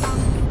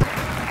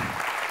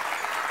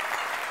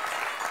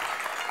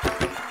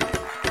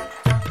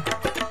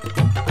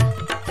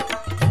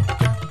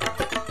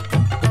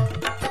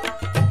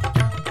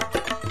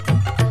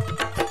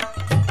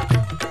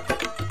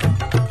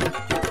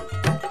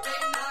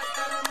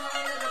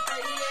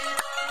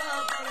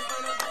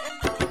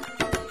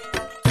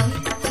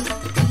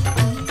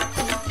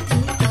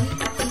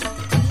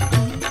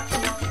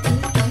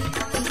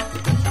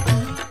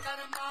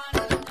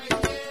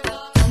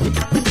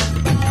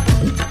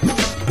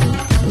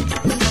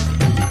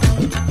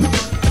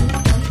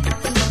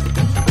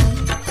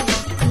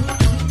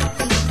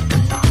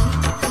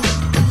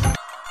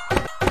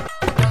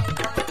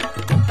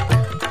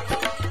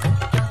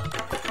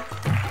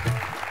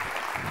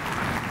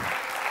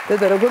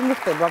და როგორ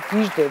მოხდება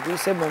გიჟდები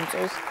ისე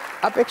მომწონს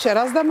აპექშა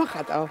რას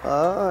დამახატავ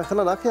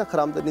ახლა ნახე აქ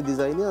რამდენი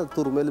დიზაინია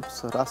თუ რომელებს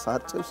რას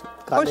არწევს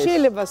ხო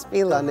შეიძლება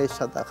სპილა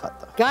განეშა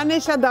დახატა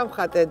განეშა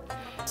დავხატეთ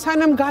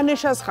სანამ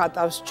განეშას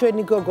ხატავს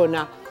ჩვენი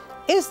გოგონა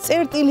ეს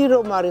წერტილი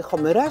რომ არის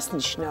ხომ რას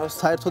ნიშნავს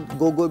საერთოდ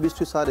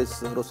გოგოებისთვის არის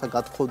როცა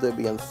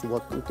გათხოვდებიან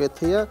სულ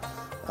უკეთია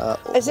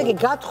ესე იგი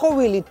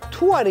გათხოვილი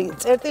თუ არის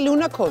წერტილი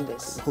უნდა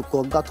კონდეს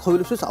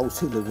გათხოვილისთვის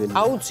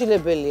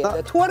აუცილებელია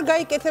და თუ არ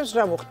გაიკეთებს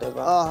რა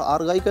მოხდება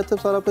არ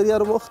გაიკეთებს არაფერი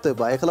არ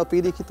მოხდება ეხლა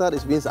პირიქით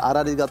არის ვინც არ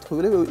არის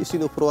გათხოვილი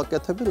ისინი უფრო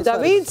აკეთებენ და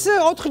ვინც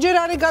 4 ჯერ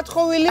არის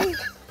გათხოვილი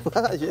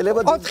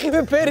შეიძლება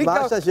 4-ვე ფერი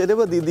მაშა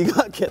შეიძლება დიდი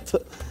გაკეთო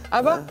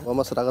აბა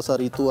მომას რაღაცა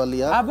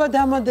რიტუალია აბა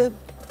დამადე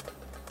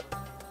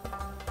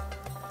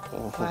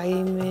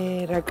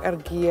აიმე რა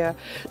კარგია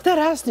და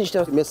რას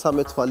ნიშნავს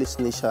მესამე თვალის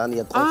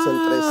ნიშანია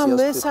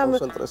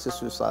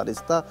კონცენტრაციის არის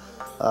და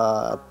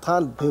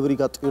თან ბევრი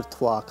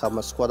გატვირთვა აქ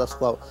ამას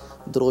სხვადასხვა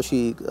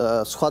დროში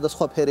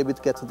სხვადასხვა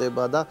ფერებით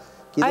კეთდება და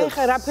აი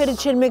ხა რა ფერი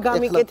ჩვენ მე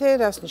გამიკეთე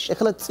რას ნიშნავს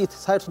ეხლა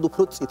საერთოდ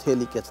უფრო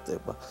წითელი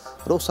კეთდება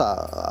როცა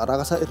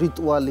რაღაცა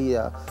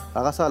რიტუალია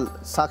რაღაცა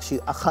სახში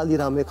ახალი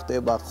რამე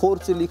ხდება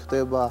ხორცილი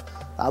ხდება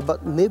აბა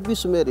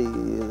ნებისმიერი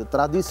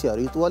ტრადიცია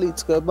რიტუალი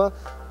იწყება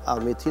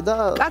ამეთი და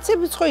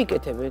კაცებიც ხო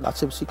იკეთებენ?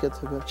 კაცებს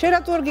იკეთებენ. შენ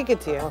რატო არ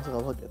გიკეთია?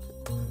 გავაკეთე.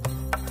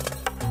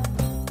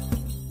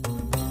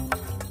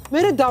 მე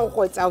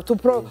დავხვეწავთ,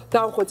 უფრო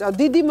დავხვეწავ.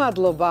 დიდი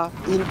მადლობა.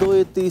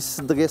 ინდოეთის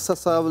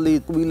დღესასწაული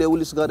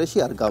ტკბილეულის garaში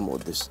არ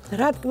გამოდის.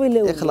 რა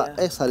ტკბილეულია? ეხლა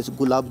ეს არის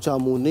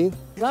გულაბჯამუნი.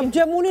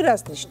 გულაბჯამუნი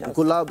რას ნიშნავს?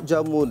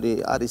 გულაბჯამუნი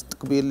არის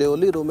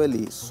ტკბილეული,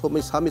 რომელიც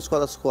სამი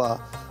სხვადასხვა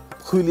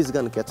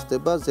ხვილისგან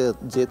კეთდება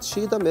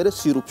ზეთში და მერე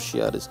სირუფში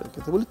არის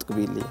გაკეთებული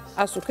ტკბილი.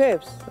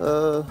 ასუქებს?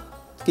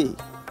 კი.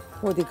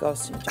 მოდი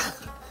გავსინჯო.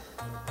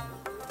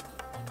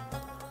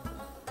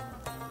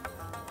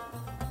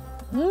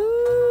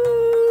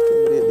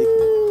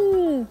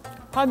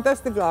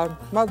 ფანტასტიკაა.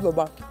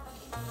 მადლობა.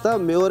 და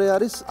მეორე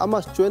არის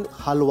ამას ჩვენ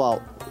ჰალვა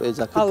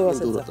ეძახით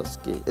ინდურეთს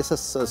კი. ეს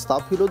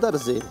სტაფილო და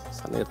რზე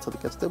სანერთად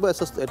კეთდება. ეს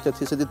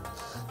ერთ-ერთი ისეთი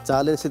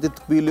ძალიან ისეთი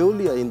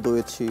ტკბილეულია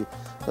ინდოეთში,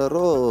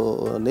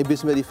 რომ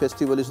ნებისმიერი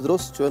ფესტივალის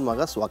დროს ჩვენ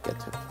მაგას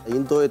ვაკეთებთ.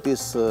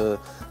 ინდოეთის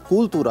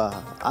კულტურა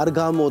არ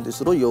გამოდის,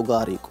 რომ იოგა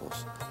არ იყოს.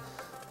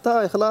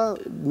 და ეხლა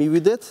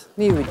მივიდეთ.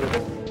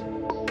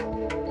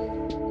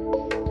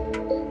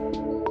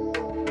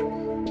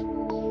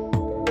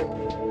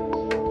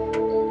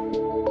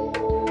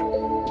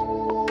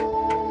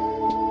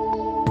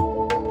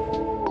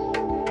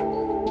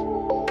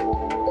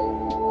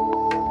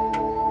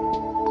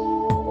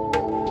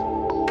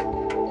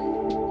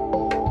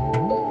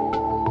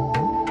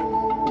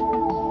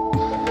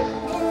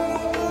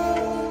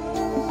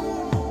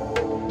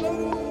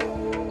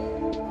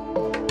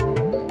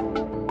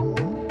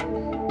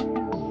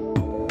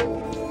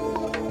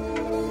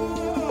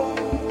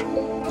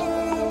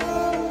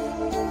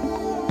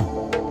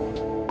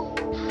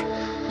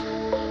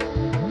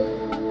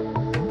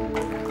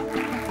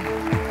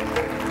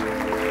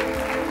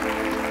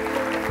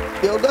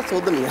 იოგა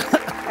სოდნია.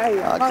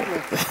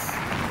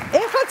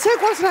 ეხლა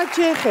ცეკვას რა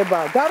შეეხება,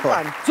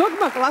 დარპან?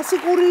 ზოგმა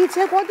კლასიკური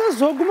იცეკვა და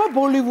ზოგმა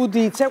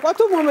ბოლივუდი იცეკვა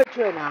თუ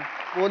მომეჩვენა?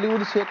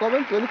 ბოლივუდის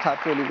ეკავენ ძველი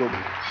ქართველი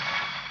გოგო.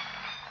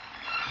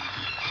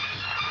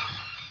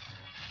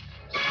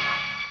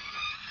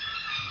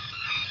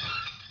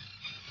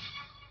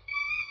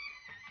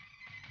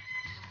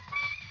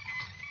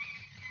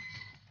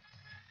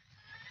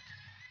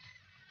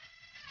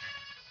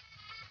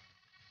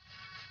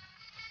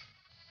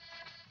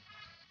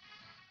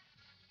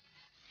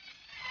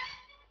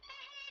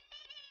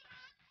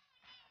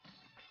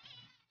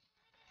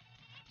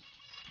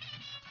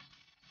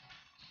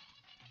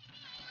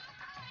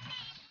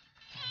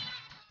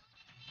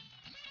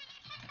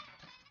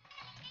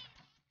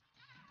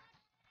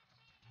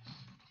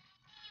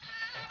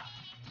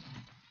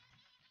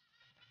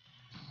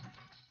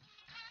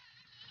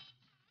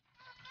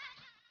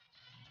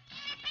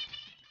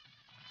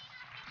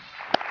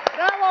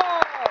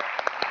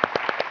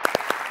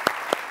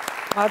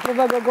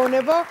 მადლობა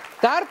გოგონებო.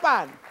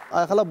 დარპან.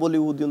 აი ახლა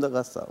ბოლივუდი უნდა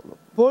გასწავლო.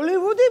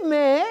 ბოლივუდი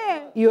მე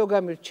იოგა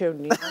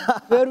მირჩევნი.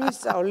 ვერ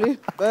ვისწავლი.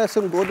 მე ესე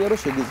მგონია რომ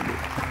შეგიძლია.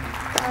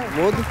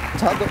 მოდი,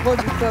 წადო,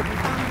 მოდი.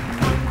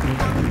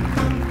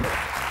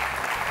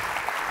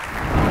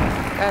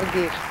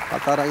 კარგი.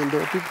 პატარა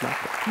ინდოეთით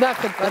ნახე.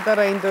 ნახე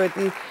პატარა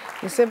ინდოეთი.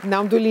 ისე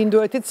ნამდვილი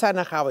ინდოეთით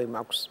სანახავი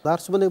მაქვს.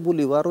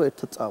 დარწმუნებული ვარ რომ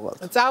ერთად წავალთ.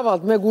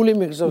 წავალთ, მე გული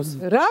მიგზავს.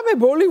 რამე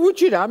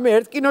ბოლივუდში, რამე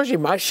ერთ კინოში,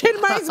 მაშინ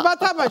მაინც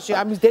მათამაში,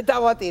 ამის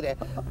დედავატირე.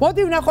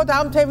 მოდი ვნახოთ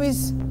ამ თემის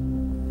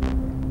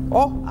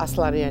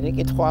ასლარიანი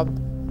კითხვა.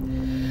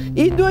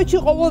 ინდოეთში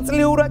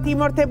ყოველწლიურად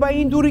იმართება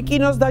ინდური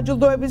კინოს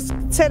დაჯილდოების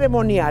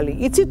ცერემონიალი.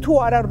 იცი თუ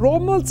არა,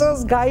 რომელ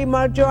წელს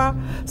გაიმარჯვა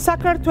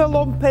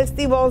საქართველოს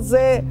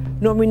ფესტივალზე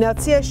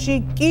ნომინაციაში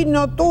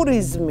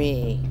კინოტურიზმი?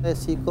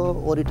 ეს იყო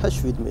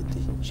 2017.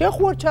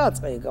 შეხუარ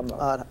ჩააწყე იგამა.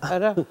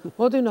 არა.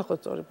 მოდი ვნახოთ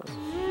სწორი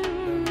პასუხი.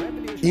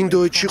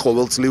 ინდოეთში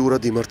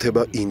ყოველწლიურად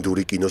იმართება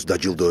ინდური კინოს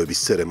დაჯილდოების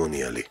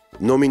ცერემონიალი.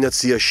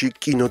 ნომინაციაში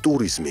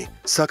კინოტურიზმი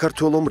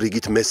საქართველოს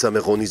რიგით მესამე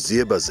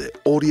ღონისძიებაზე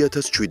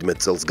 2017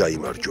 წელს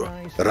გაიმარჯვა,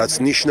 რაც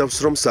ნიშნავს,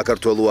 რომ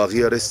საქართველო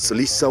აღიარეს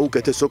წლის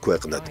საუკეთესო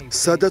ქვეყნად,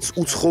 სადაც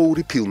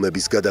უცხოური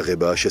ფილმების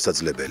გადაღებაა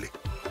შესაძლებელი.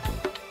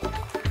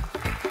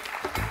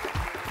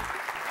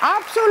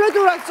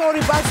 აბსოლუტურად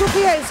სწორი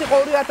პასუხია, ეს იყო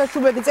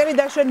 2017 წელი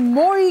და შენ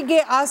მოიგე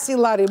 100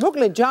 ლარი.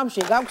 მოკლედ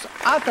ჯამში გაქვს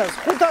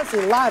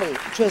 1500 ლარი.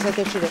 ჩვენს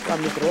ეთერში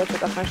რეკლამის დროა,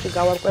 ცოტა ხანში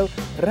გავარკვევ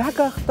რა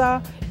გახდა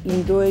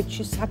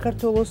ინდოეთში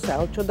საქართველოს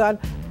საელჩოდან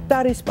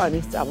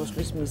დარისპანის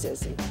წამოსვლის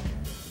მიზეზი.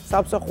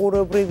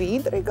 სამსახურებრივი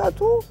ინტრიგა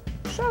თუ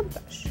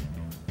შანტაჟი?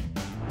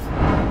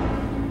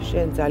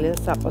 შენ ძალიან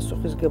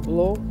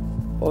საპასუხისმგებლო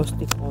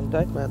პოსტი ჰქონდა.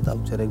 მე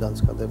დავწერე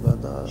განცხადება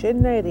და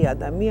შენნაირი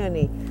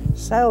ადამიანი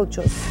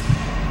საელჩოს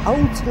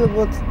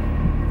აუცილებლად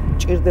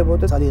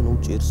ჭირდებოდა. ძალიან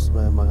უჭირს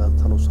მე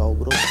მაგალთან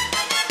ვსაუბრობ.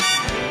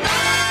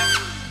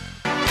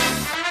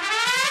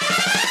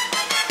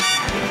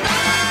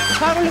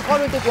 ფარული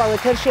კონვერტი კლავ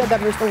ეთერშია და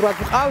მესტუმრად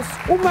მყავს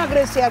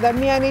უმაგრესი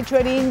ადამიანი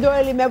ჩვენი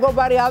ინდოელი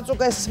მეგობარი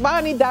აწუკე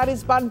სვანი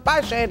დარისპან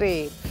პრაშერი.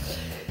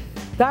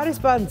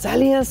 დარისპან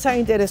ძალიან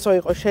საინტერესო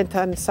იყო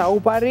შენთან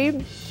საუბარი.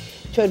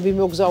 ჩვენ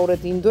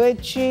ვიმოგზაურეთ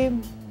ინდოეთში.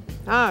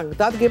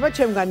 დადგება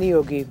ჩემგან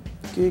იოგი.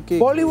 კი.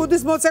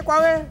 ბოლივუდის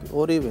მოცეკვავე?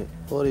 ორივე.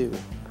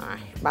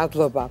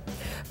 მადლობა.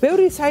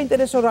 ბევრი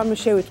საინტერესო რამე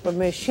შევიტყვე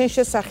მე შენ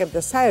შესახებ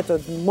და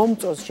საერთოდ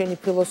მომწონს შენი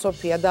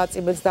ფილოსოფია და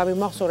აწიბეც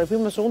დამიმახსოვრებ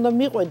იმას, რომ უნდა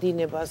მიყვე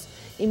დინებას,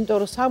 იმიტომ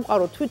რომ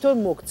სამყარო თვითონ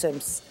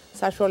მოგცემს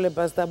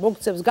საშუალებას და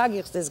მოგცემს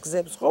გაგიხსნეს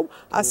გზებს, ხომ?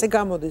 ასე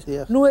გამოდის.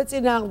 ნუ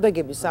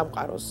ეწინააღმდეგები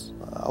სამყაროს.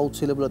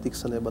 აუცილებლად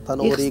იხსნება, თან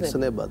ორი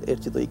იხსნება,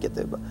 ერთი რო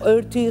იკეტება.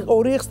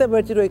 ორი იხსნება,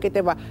 ერთი რო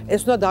იკეტება. ეს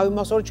უნდა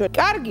დავიმახსოვროთ ჩვენ.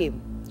 კარგი.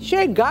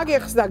 შენ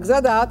გაგეხსნა გზა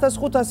და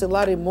 1500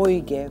 ლარი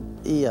მოიგე.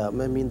 ია,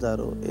 მე მინდა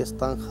რომ ეს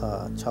ტანხა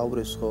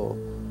ჩაუბრესო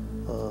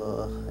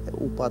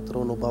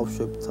უპატრონო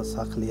ბავშვებთა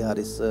სახლი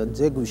არის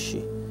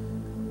ძეგვიში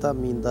და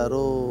მინდა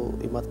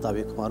რომ იმათ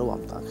დავიქმარო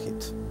ამ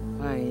ტანხით.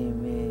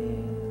 აიმე.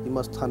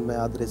 იმასთან მე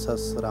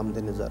ადრესას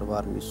რამდენიზე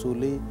ვარ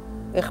მისული.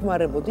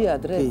 ეხმარებოდი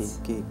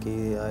ადრესს? კი,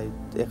 აი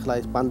ეხლა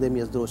ეს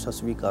პანდემიას დროსაც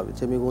ვიკავით.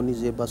 მე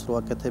მეგონიზებას რო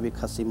აკეთები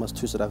ხას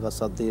იმასთვის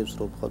რაღაცა დევს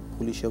რომ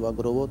ფული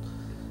შევაგროვოთ.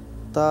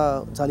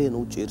 და ძალიან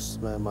უჭირს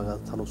მე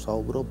მაგალთან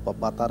ვსაუბრობ,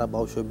 პატარა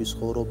ბავშვები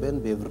ცხოვრობენ,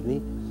 ბევრნი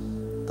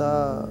და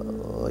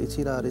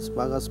იცი რა არის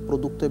მაგას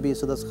პროდუქტები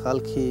სადაც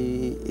ხალხი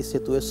ისე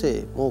თუ ესე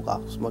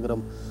მოგავს, მაგრამ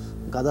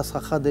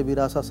გადასახადები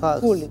რასაც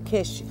აქვს? ფული,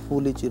 ქეში.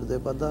 ფული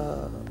ჭირდება და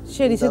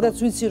შენ ისედაც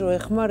ვიცი რომ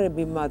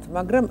ეხმარები მათ,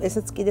 მაგრამ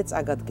ესაც კიდე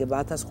წაგადგება,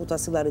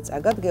 1500 ლარი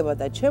წაგადგება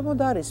და ჩემო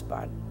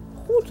დარისპან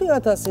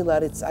 5000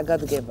 ლარი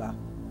წაგადგება.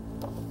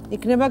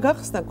 იქნება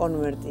გახსნა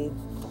კონვერტი.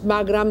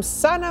 მაგრამ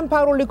სანამ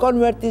ფარული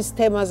კონვერტის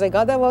თემაზე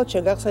გადავალთ,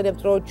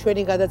 შეგახსენებთ, რომ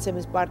ჩვენი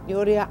გადაცემის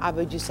პარტნიორია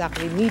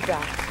ავეჯისახლი ნიტა.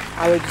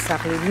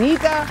 ავეჯისახლი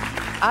ნიტა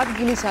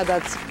ადგილი,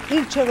 სადაც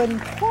ირჩევენ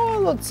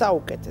მხოლოდ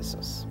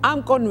საუკეთესოს. ამ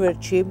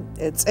კონვერტში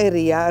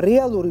წერია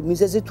რეალური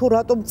მიზეზი თუ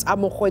რატომ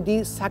წამოხვედი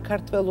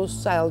საქართველოს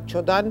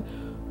საელჩოდან,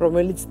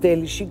 რომელიც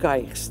დელიში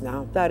გაიხსნა.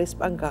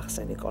 დარისპან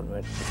გახსენი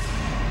კონვერტი.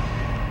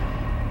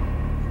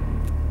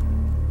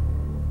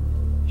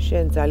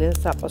 შენ ძალიან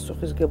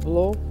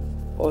საპასუხისმგებლო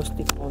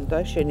პოსტი ჰქონდა,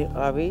 შენ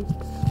იყავი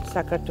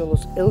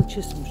საქართველოს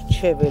ელჩის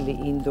მრჩეველი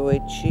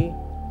ინდოეთში.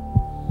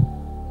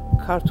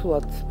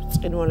 ქართულად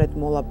ბრწყინვალედ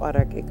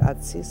მოლაპარაკე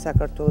კაცი,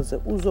 საქართველოზე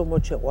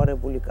უზომოდ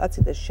შეყვარებული კაცი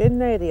და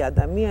შენნაირი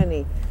ადამიანი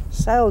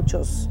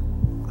საელჩოს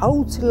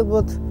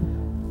აუცილებლად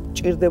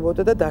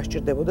ჭირდებოდა და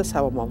დასჭირდებოდა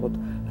სამომავლოდ.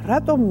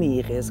 რატომ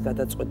მიიღე ეს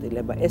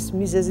გადაწყვეტილება? ეს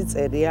მიზეზი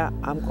წერია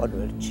ამ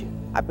კონვერტში.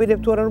 აპირებ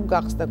თუ არა რომ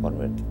გახსნა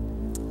კონვერტი?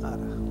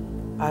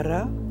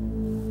 არა?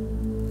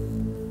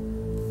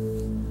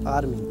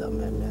 არ მინდა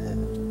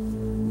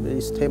მე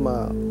ის თემა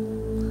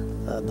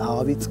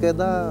დავავიწყე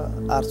და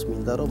არც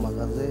მინდა რომ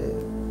მაგაზე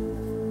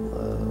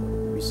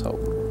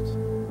ვისაუბროთ.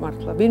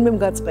 მართლა, ვინმე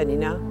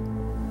მგაწყენინა?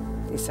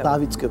 ისა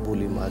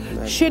დავიწყებული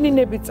მაგრამ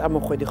შენინები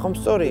წამოხვედი, ხომ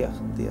სწორია?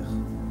 დიახ.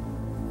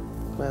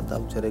 მე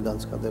დავწერე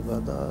განცხადება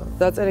და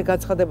დაწერე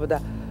განცხადება და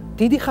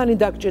დიდი ხანი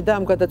დაგჭირდა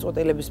ამ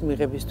გადაწყვეტილების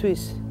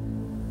მიღებისთვის?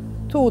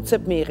 თუ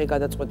უცებ მიიღე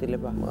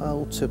გადაწყვეტილება?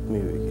 უცებ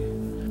მივიღე.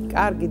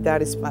 კარგი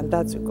დარისპან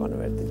დაწვი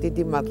კონვერტი.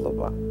 დიდი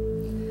მადლობა.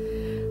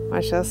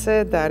 მაშასე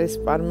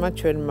დარისპანმა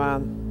ჩვენმა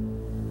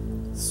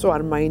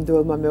სვარმა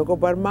ინდოელმა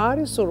მეგობარმა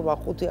არის სურვა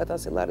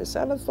 5000 ლარი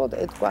სანაცვლოდ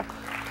ეთქვა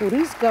თუ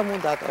რის გამო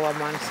დატოვა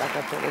მან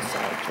საქართველოს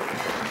საელჩო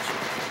უბანში.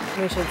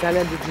 მე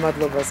ძალიან დიდ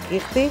მადლობას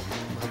გიხდი.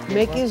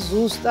 მე კი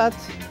ზუსტად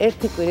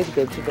ერთი კვირით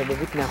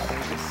გეჭირდებით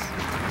ნახვამდის.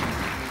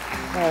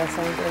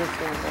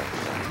 საინტერესოა.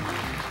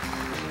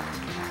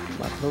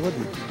 მადლობა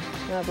დიდი.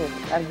 მადლობა.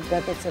 კარგი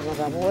გადაცემა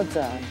გამოვა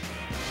ძალიან.